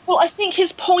 right? Well, I think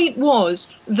his point was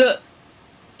that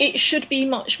it should be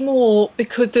much more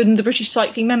than the British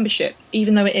Cycling membership,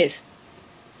 even though it is.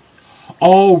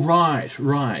 Oh, right.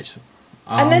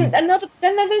 And then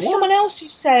there's someone else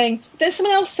saying,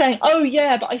 "Oh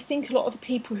yeah, but I think a lot of the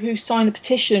people who sign the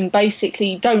petition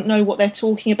basically don't know what they're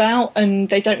talking about and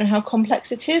they don't know how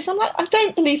complex it is." I'm like, I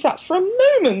don't believe that for a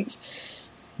moment.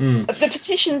 The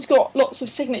petition's got lots of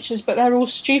signatures, but they're all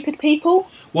stupid people.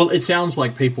 Well, it sounds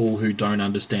like people who don't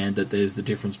understand that there's the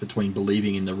difference between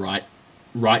believing in the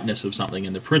rightness of something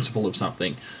and the principle of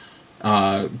something,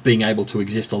 being able to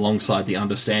exist alongside the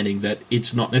understanding that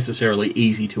it's not necessarily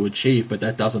easy to achieve, but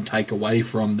that doesn't take away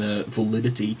from the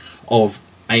validity of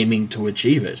aiming to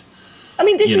achieve it. I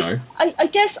mean, I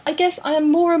guess I am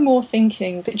more and more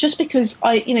thinking that just because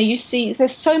you see,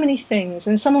 there's so many things,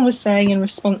 and someone was saying in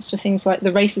response to things like the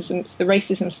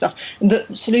racism stuff,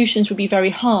 that solutions would be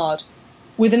very hard,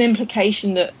 with an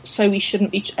implication that we shouldn't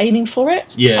be aiming for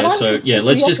it. Yeah,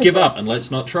 let's just give up and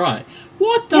let's not try.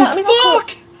 What the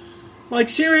fuck? Like,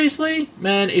 seriously?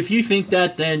 Man, if you think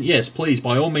that, then yes, please,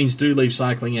 by all means do leave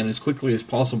cycling and as quickly as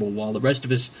possible while the rest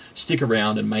of us stick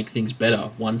around and make things better,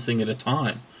 one thing at a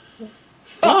time.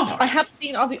 But I have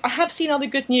seen other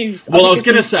good news. Well, I was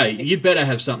going to say, you'd better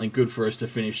have something good for us to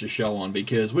finish the show on,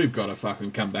 because we've got to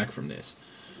fucking come back from this.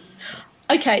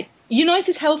 Okay,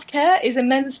 United Healthcare is a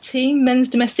men's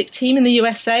domestic team in the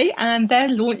USA, and they're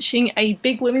launching a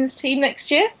big women's team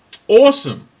next year.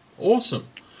 Awesome. So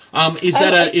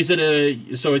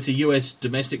it's a US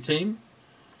domestic team?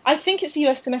 I think it's a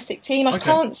US domestic team. I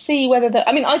can't see whether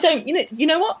I don't. You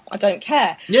know what? I don't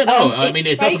care. Yeah, no.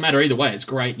 It doesn't matter either way. It's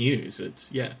great news.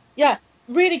 Yeah,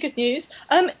 really good news.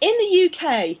 In the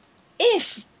UK,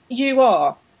 if you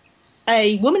are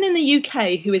a woman in the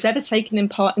UK who has ever taken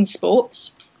part in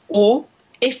sports, or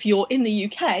if you're in the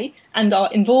UK and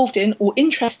are involved in or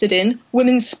interested in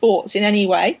women's sports in any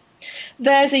way,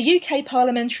 there's a UK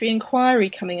parliamentary inquiry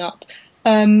coming up,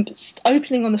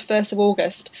 opening on the 1st of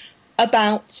August.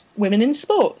 About women in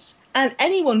sports, and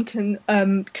anyone can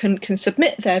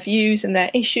submit their views and their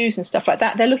issues and stuff like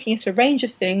that. They're looking at a range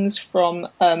of things from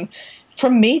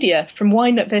from media, from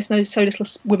why there's so little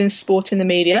women's sport in the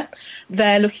media.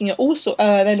 They're looking at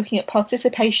they're looking at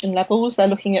participation levels. They're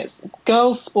looking at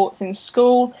girls' sports in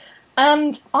school,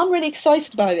 and I'm really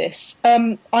excited by this.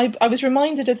 I was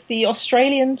reminded of the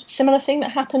Australian similar thing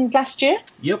that happened last year.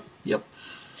 Yep.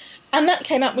 And that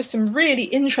came out with some really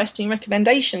interesting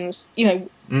recommendations.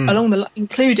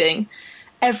 Including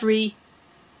every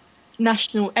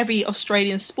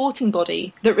Australian sporting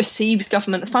body that receives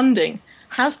government funding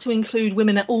has to include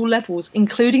women at all levels,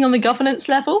 including on the governance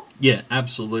level. Yeah,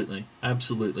 absolutely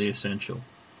essential.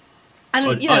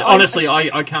 And honestly,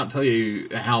 I can't tell you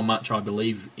how much I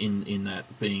believe in that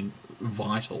being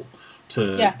vital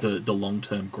to the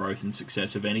long-term growth and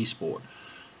success of any sport.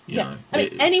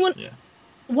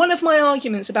 One of my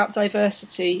arguments about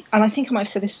diversity, and I think I might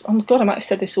have said this, oh my God, I might have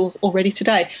said this already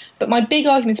today, but my big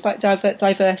argument about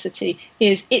diversity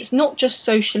is it's not just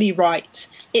socially right.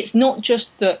 It's not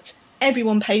just that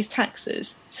everyone pays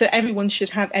taxes, so everyone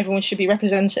should be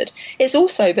represented. It's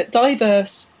also that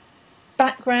diverse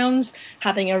backgrounds,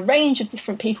 having a range of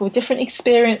different people with different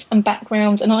experience and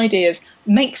backgrounds and ideas,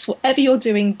 makes whatever you're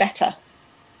doing better.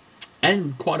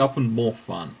 And quite often more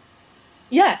fun.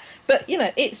 Yeah, but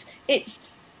it's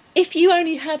if you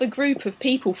only have a group of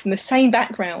people from the same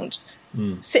background,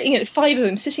 sitting at 5 of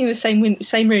them sitting in the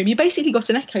same room, you basically got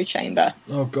an echo chamber.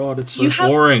 Oh God, it's so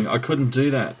boring. I couldn't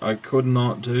do that. I could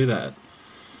not do that.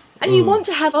 And you want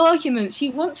to have arguments.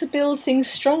 You want to build things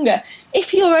stronger.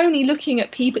 If you're only looking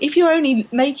at people, if you're only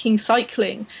making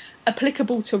cycling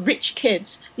applicable to rich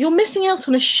kids, you're missing out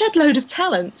on a shed load of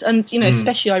talent. And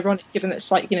especially ironic, given that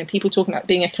it's like people talking about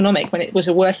being economic when it was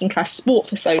a working class sport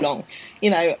for so long.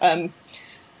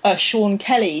 Sean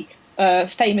Kelly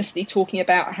famously talking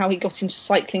about how he got into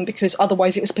cycling because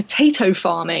otherwise it was potato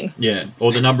farming. Yeah,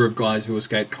 or the number of guys who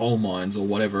escaped coal mines or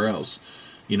whatever else,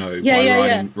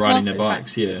 by riding their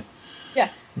bikes. Yeah.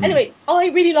 Anyway, I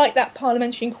really like that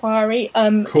parliamentary inquiry.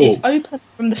 Cool. It's open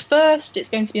from the 1st. It's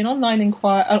going to be an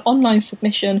online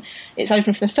submission. It's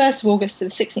open from the 1st of August to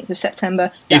the 16th of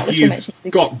September. If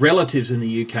you've got relatives in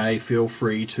the UK, feel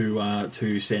free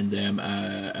to send them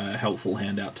a helpful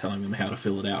handout telling them how to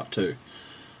fill it out too.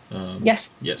 Yes.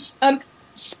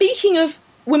 Speaking of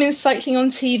women's cycling on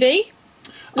TV.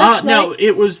 No,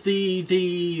 it was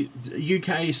the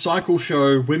UK Cycle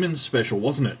Show Women's Special,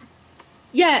 wasn't it?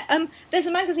 Yeah, there's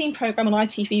a magazine programme on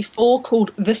ITV4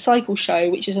 called The Cycle Show,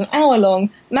 which is an hour-long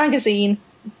magazine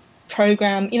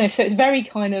programme, so it's very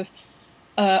kind of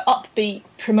upbeat,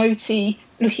 promoty,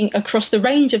 looking across the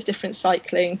range of different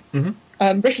cycling,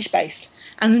 British-based.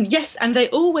 And yes, and they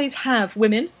always have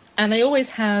women, and they always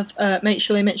have, make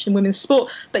sure they mention women's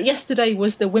sport, but yesterday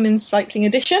was the women's cycling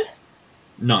edition.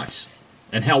 Nice.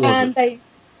 And how was it?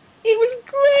 It was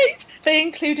great! They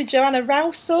included Joanna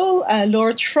Rousel,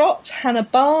 Laura Trott, Hannah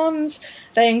Barnes.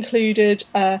 They included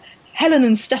Helen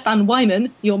and Stefan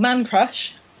Wyman, your man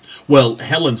crush. Well,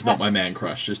 Helen's not my man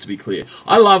crush, just to be clear.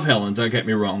 I love Helen, don't get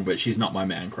me wrong, but she's not my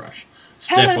man crush.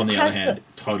 Steph, on the other hand,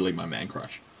 totally my man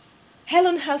crush.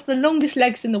 Helen has the longest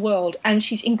legs in the world, and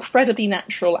she's incredibly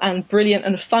natural and brilliant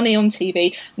and funny on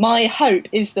TV. My hope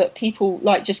is that people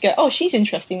just go, oh, she's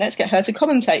interesting, let's get her to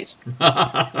commentate.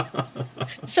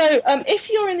 So if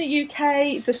you're in the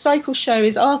UK, the Cycle Show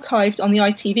is archived on the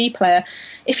ITV player.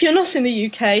 If you're not in the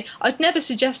UK, I'd never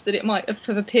suggest that it might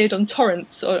have appeared on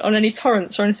torrents or on any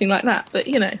torrents or anything like that, but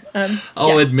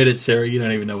I'll admit it, Sarah, you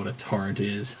don't even know what a torrent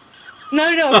is. No,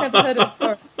 I've never heard of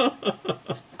torrents.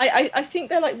 I think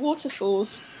they're like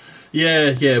waterfalls.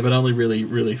 Yeah, but only really,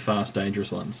 really fast,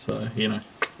 dangerous ones. So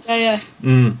Yeah.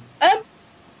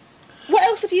 What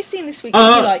else have you seen this week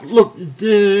that you liked?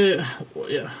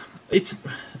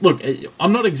 Look,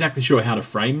 I'm not exactly sure how to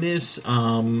frame this.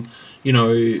 I'm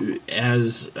not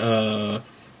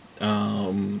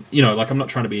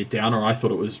trying to be a downer. I thought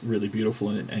it was really beautiful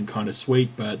and kind of sweet.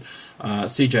 But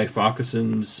CJ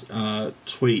Farquharson's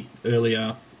tweet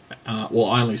earlier. I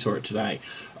only saw it today,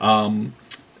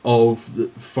 of the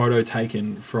photo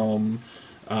taken from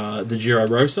the Giro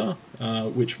Rosa,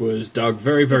 which was dug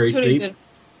very, very deep.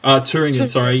 Turingen,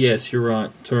 sorry, yes, you're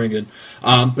right, Turingen.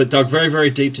 But dug very, very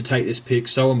deep to take this pic,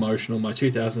 so emotional. My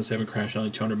 2007 crash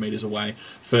only 200 metres away,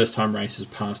 first time race has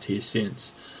passed here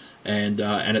since. And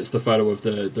it's the photo of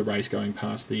the race going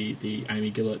past the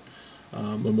Amy Gillett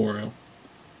memorial.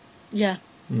 Yeah.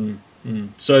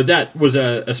 So that was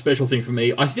a special thing for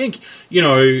me. I think,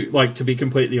 to be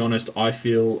completely honest, I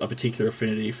feel a particular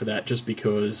affinity for that just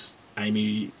because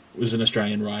Amy was an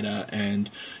Australian rider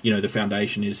and, the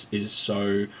foundation is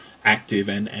so active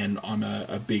and I'm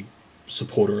a big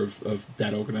supporter of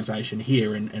that organisation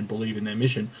here and believe in their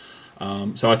mission.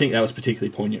 So I think that was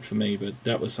particularly poignant for me, but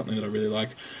that was something that I really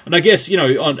liked. And I guess, you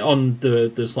know, on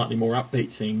the slightly more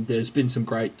upbeat thing, there's been some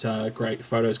great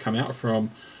photos come out from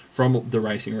the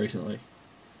racing recently.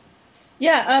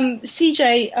 Yeah,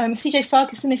 CJ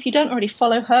Ferguson, if you don't already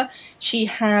follow her, she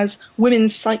has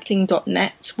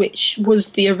womenscycling.net, which was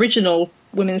the original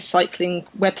women's cycling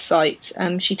website.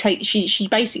 She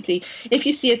basically, if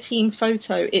you see a team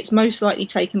photo, it's most likely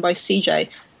taken by CJ.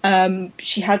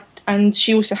 She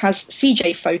also has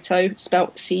CJ Photo,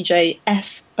 spelled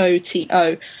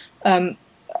CJFOTO, her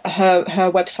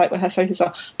website where her photos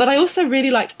are. But I also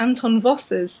really liked Anton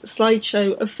Voss's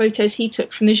slideshow of photos he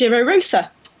took from the Giro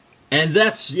Rosa. And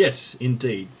that's, yes,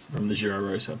 indeed, from the Giro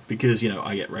Rosa, because, you know,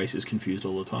 I get races confused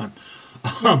all the time.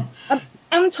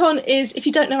 Anton is, if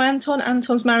you don't know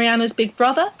Anton's Mariana's big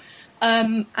brother.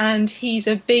 And he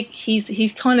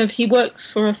works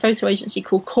for a photo agency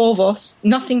called Corvos.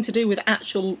 Nothing to do with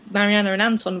actual Mariana and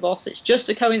Anton Voss. It's just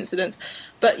a coincidence.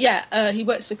 But yeah, he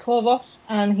works for Corvos,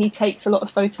 and he takes a lot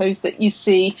of photos that you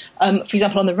see, for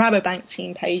example, on the Rabobank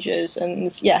team pages.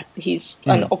 And yeah,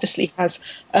 and obviously has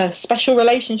a special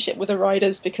relationship with the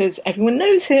riders because everyone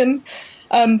knows him.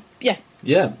 Yeah.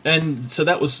 Yeah, and so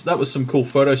that was some cool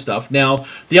photo stuff. Now,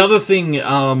 the other thing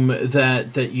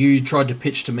that you tried to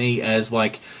pitch to me as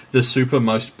like the super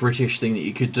most British thing that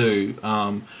you could do,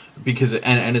 because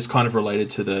it's kind of related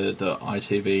to the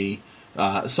ITV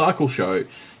cycle show,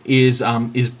 is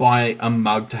buy a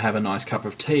mug to have a nice cup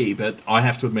of tea. But I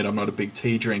have to admit, I'm not a big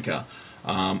tea drinker.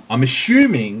 I'm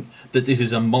assuming that this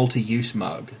is a multi-use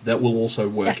mug that will also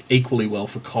work equally well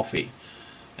for coffee.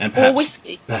 And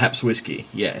perhaps whiskey,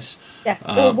 yes. Yeah,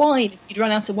 or wine if you'd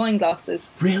run out of wine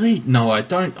glasses. Really? No, I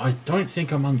don't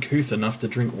think I'm uncouth enough to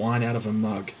drink wine out of a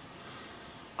mug.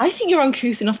 I think you're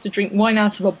uncouth enough to drink wine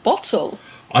out of a bottle.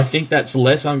 I think that's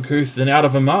less uncouth than out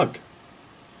of a mug.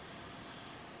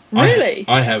 Really?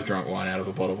 I have drunk wine out of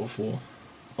a bottle before,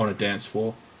 on a dance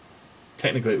floor.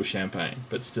 Technically it was champagne,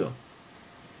 but still.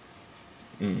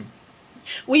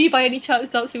 Were you by any chance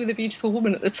dancing with a beautiful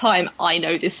woman at the time? I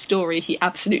know this story. He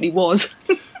absolutely was.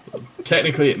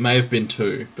 Technically, it may have been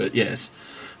two, but yes.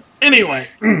 Anyway,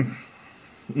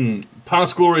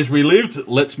 past glories relived.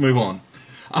 Let's move on.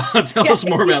 Tell us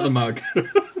more about the mug.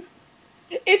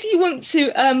 If you want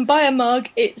to buy a mug,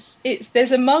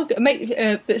 there's a mug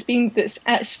that's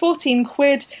at 14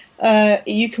 quid.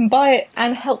 You can buy it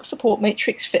and help support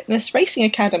Matrix Fitness Racing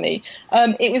Academy.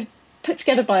 It was put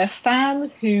together by a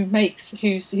fan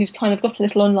who's kind of got a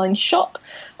little online shop,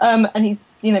 and he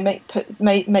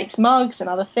makes mugs and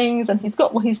other things, and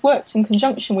he's worked in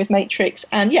conjunction with Matrix,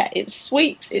 and yeah, it's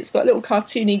sweet. It's got a little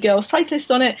cartoony girl cyclist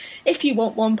on it. If you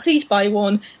want one, please buy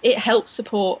one. It helps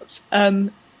support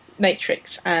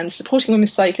Matrix and supporting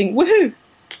women's cycling. Woohoo!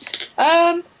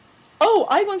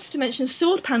 I wanted to mention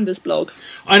Sword Panda's blog.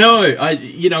 I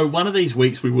know. One of these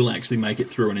weeks we will actually make it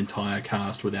through an entire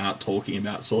cast without talking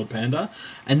about Sword Panda,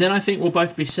 and then I think we'll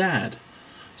both be sad.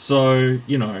 So,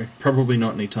 probably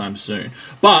not anytime soon.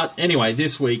 But anyway,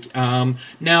 this week,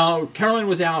 now Caroline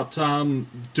was out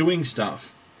doing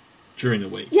stuff during the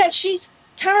week. Yeah,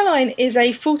 Caroline is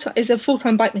a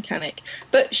full-time bike mechanic,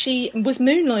 but she was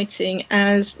moonlighting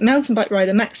as mountain bike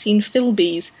rider Maxine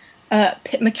Philby's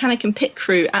pit mechanic and pit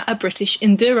crew at a British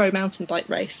enduro mountain bike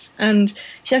race, and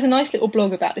she has a nice little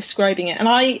blog about describing it. And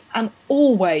I am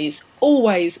will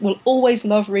always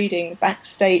love reading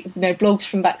backstage, blogs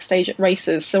from backstage at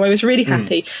races. So I was really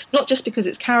happy, not just because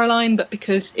it's Caroline, but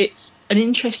because it's an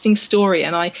interesting story,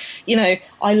 and I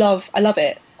love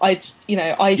it.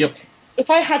 Yep. If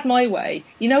I had my way,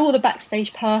 all the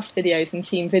backstage pass videos and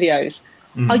team videos,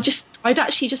 I'd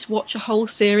actually just watch a whole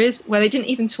series where they didn't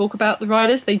even talk about the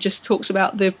riders. They just talked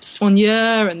about the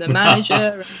soigneur and the manager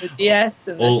and the DS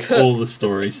and the cooks. All the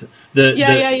stories.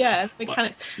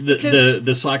 Mechanics.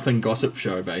 The cycling gossip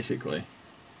show, basically.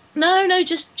 No,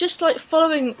 just like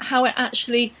following how it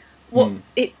actually, what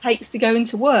it takes to go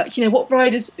into work. What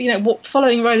riders,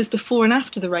 following riders before and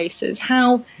after the races.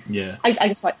 How. Yeah. I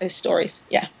just like those stories.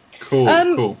 Yeah.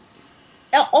 Cool.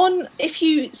 If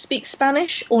you speak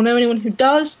Spanish or know anyone who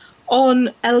does, on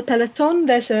El Peloton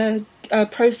there's a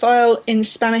profile in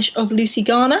Spanish of Lucy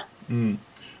Garner.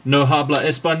 No habla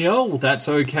español, that's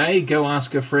okay. Go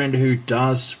ask a friend who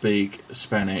does speak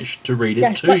Spanish to read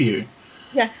it to you.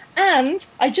 Yeah, and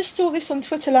I just saw this on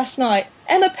Twitter last night.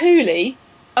 Emma Pooley,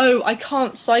 I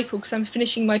can't cycle because I'm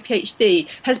finishing my PhD,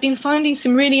 has been finding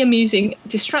some really amusing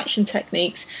distraction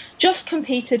techniques. Just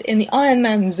competed in the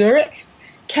Ironman Zurich,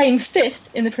 came 5th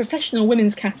in the professional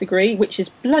women's category, which is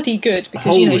bloody good because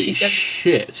Holy she's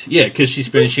shit! Yeah, because she's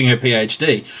finishing her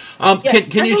PhD.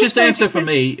 Can you just answer for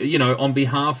me? On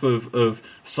behalf of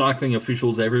cycling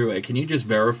officials everywhere, can you just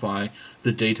verify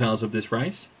the details of this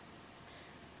race?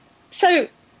 So,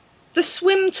 the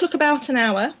swim took about an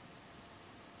hour.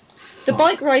 The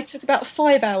bike ride took about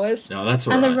 5 hours. No, that's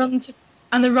all right.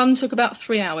 And the run took about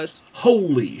 3 hours.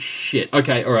 Holy shit.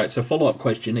 Okay, all right, so follow-up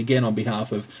question, again on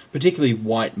behalf of particularly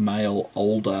white, male,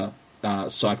 older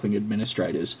cycling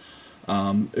administrators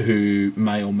who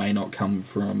may or may not come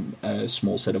from a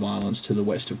small set of islands to the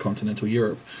west of continental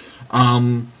Europe. How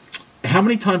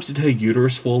many times did her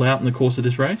uterus fall out in the course of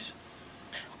this race?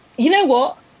 You know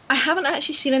what? I haven't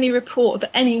actually seen any report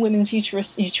that any women's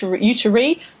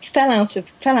uteri fell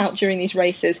out during these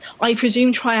races. I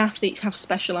presume triathletes have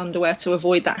special underwear to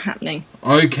avoid that happening.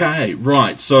 Okay,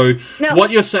 right. So now,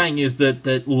 what you're saying is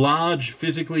that large,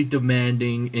 physically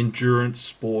demanding endurance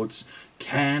sports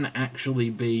can actually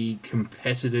be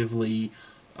competitively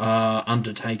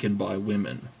undertaken by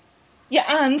women. Yeah,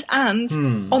 and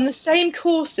on the same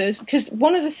courses, because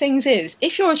one of the things is,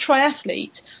 if you're a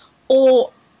triathlete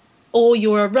or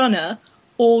you're a runner,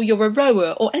 or you're a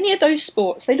rower, or any of those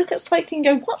sports, they look at cycling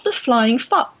and go, what the flying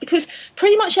fuck? Because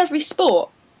pretty much every sport,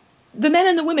 the men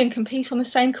and the women compete on the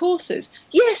same courses.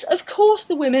 Yes, of course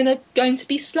the women are going to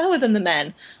be slower than the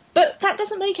men, but that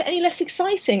doesn't make it any less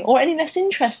exciting or any less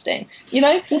interesting,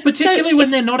 Well, particularly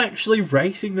when they're not actually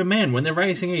racing the men, when they're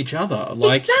racing each other.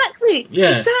 Exactly,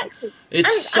 yeah, exactly.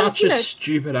 It's such a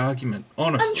stupid argument,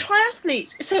 honestly. And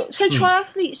triathletes, so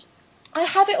triathletes, I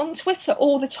have it on Twitter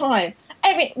all the time.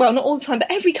 Not all the time,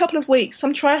 but every couple of weeks,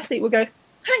 some triathlete will go,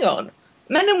 hang on,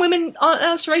 men and women aren't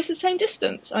allowed to race the same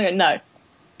distance. I go, no.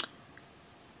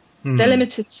 They're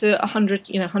limited to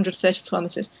 130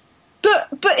 kilometres.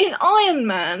 But in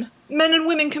Ironman, men and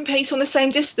women compete on the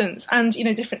same distance, and,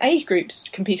 different age groups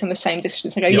compete on the same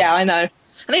distance. I go, yeah, I know.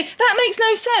 And they, that makes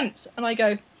no sense. And I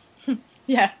go,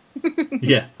 yeah.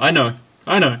 Yeah, I know.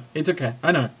 It's okay.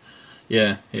 I know.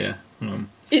 Yeah.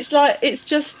 It's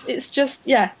just,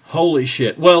 yeah. Holy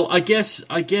shit. Well, I guess,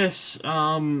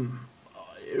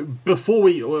 before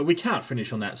we can't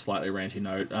finish on that slightly ranty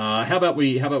note, how about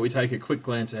we take a quick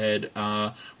glance ahead?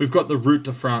 We've got the Route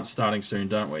de France starting soon,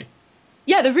 don't we?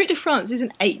 Yeah, the Route de France is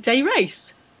an 8-day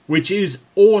race. Which is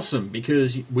awesome,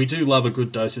 because we do love a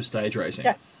good dose of stage racing.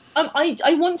 Yeah.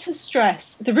 I want to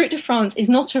stress, the Route de France is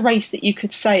not a race that you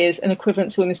could say is an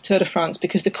equivalent to Women's Tour de France,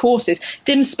 because the courses,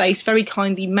 Dim Space very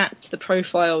kindly mapped the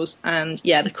profiles, and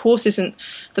yeah, the course isn't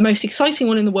the most exciting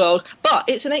one in the world, but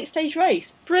it's an 8-stage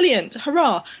race. Brilliant,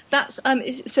 hurrah! That's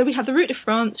so we have the Route de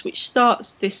France, which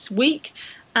starts this week.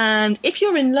 And if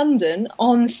you're in London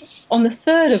on the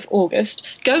 3rd of August,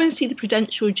 go and see the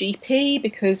Prudential GP,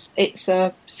 because it's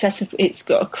a set of, it's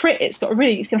going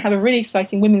to have a really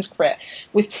exciting women's crit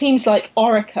with teams like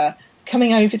Orica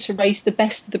coming over to race the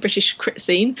best of the British crit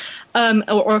scene, or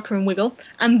Orica and Wiggle.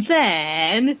 And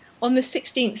then on the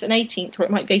 16th and 18th, or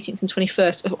it might be 18th and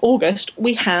 21st of August,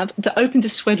 we have the Open de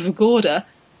Suède-Vårgårda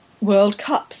World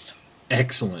Cups.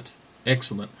 Excellent.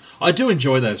 I do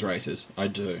enjoy those races. I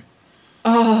do.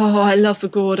 Oh, I love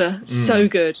Vårgårda. So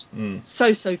good.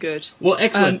 So good. Well,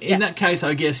 excellent. In that case,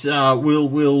 I guess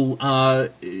we'll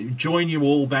join you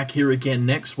all back here again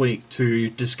next week to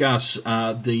discuss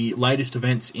the latest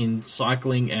events in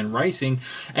cycling and racing,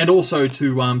 and also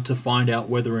to find out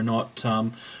whether or not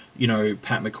Pat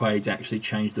McQuaid's actually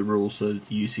changed the rules so that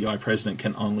the UCI president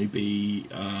can only be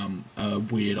a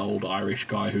weird old Irish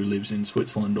guy who lives in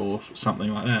Switzerland or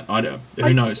something like that.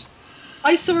 Who knows?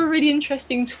 I saw a really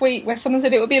interesting tweet where someone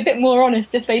said it would be a bit more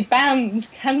honest if they banned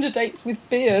candidates with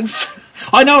beards.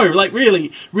 I know, like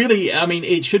really, I mean,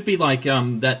 it should be like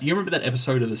that. You remember that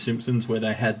episode of The Simpsons where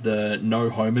they had the No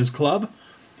Homers Club?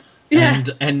 Yeah.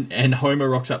 And Homer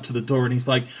rocks up to the door and he's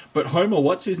like, but Homer,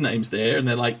 what's his name's there? And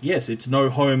they're like, yes, it's no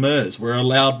Homers. We're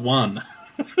allowed one.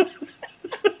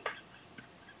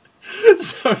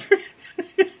 So...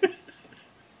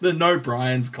 the No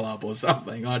Brian's Club or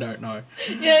something. I don't know.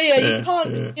 Yeah. You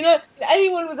can't. Yeah.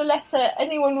 Anyone with a letter,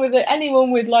 anyone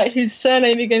with like whose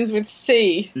surname begins with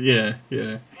C. Yeah.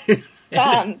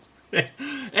 Banned.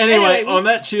 Anyway, on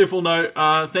that cheerful note,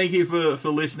 thank you for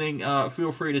listening.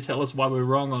 Feel free to tell us why we're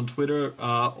wrong on Twitter,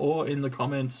 or in the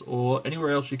comments, or anywhere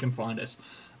else you can find us.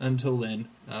 Until then,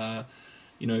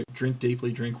 drink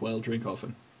deeply, drink well, drink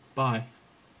often. Bye.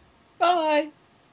 Bye.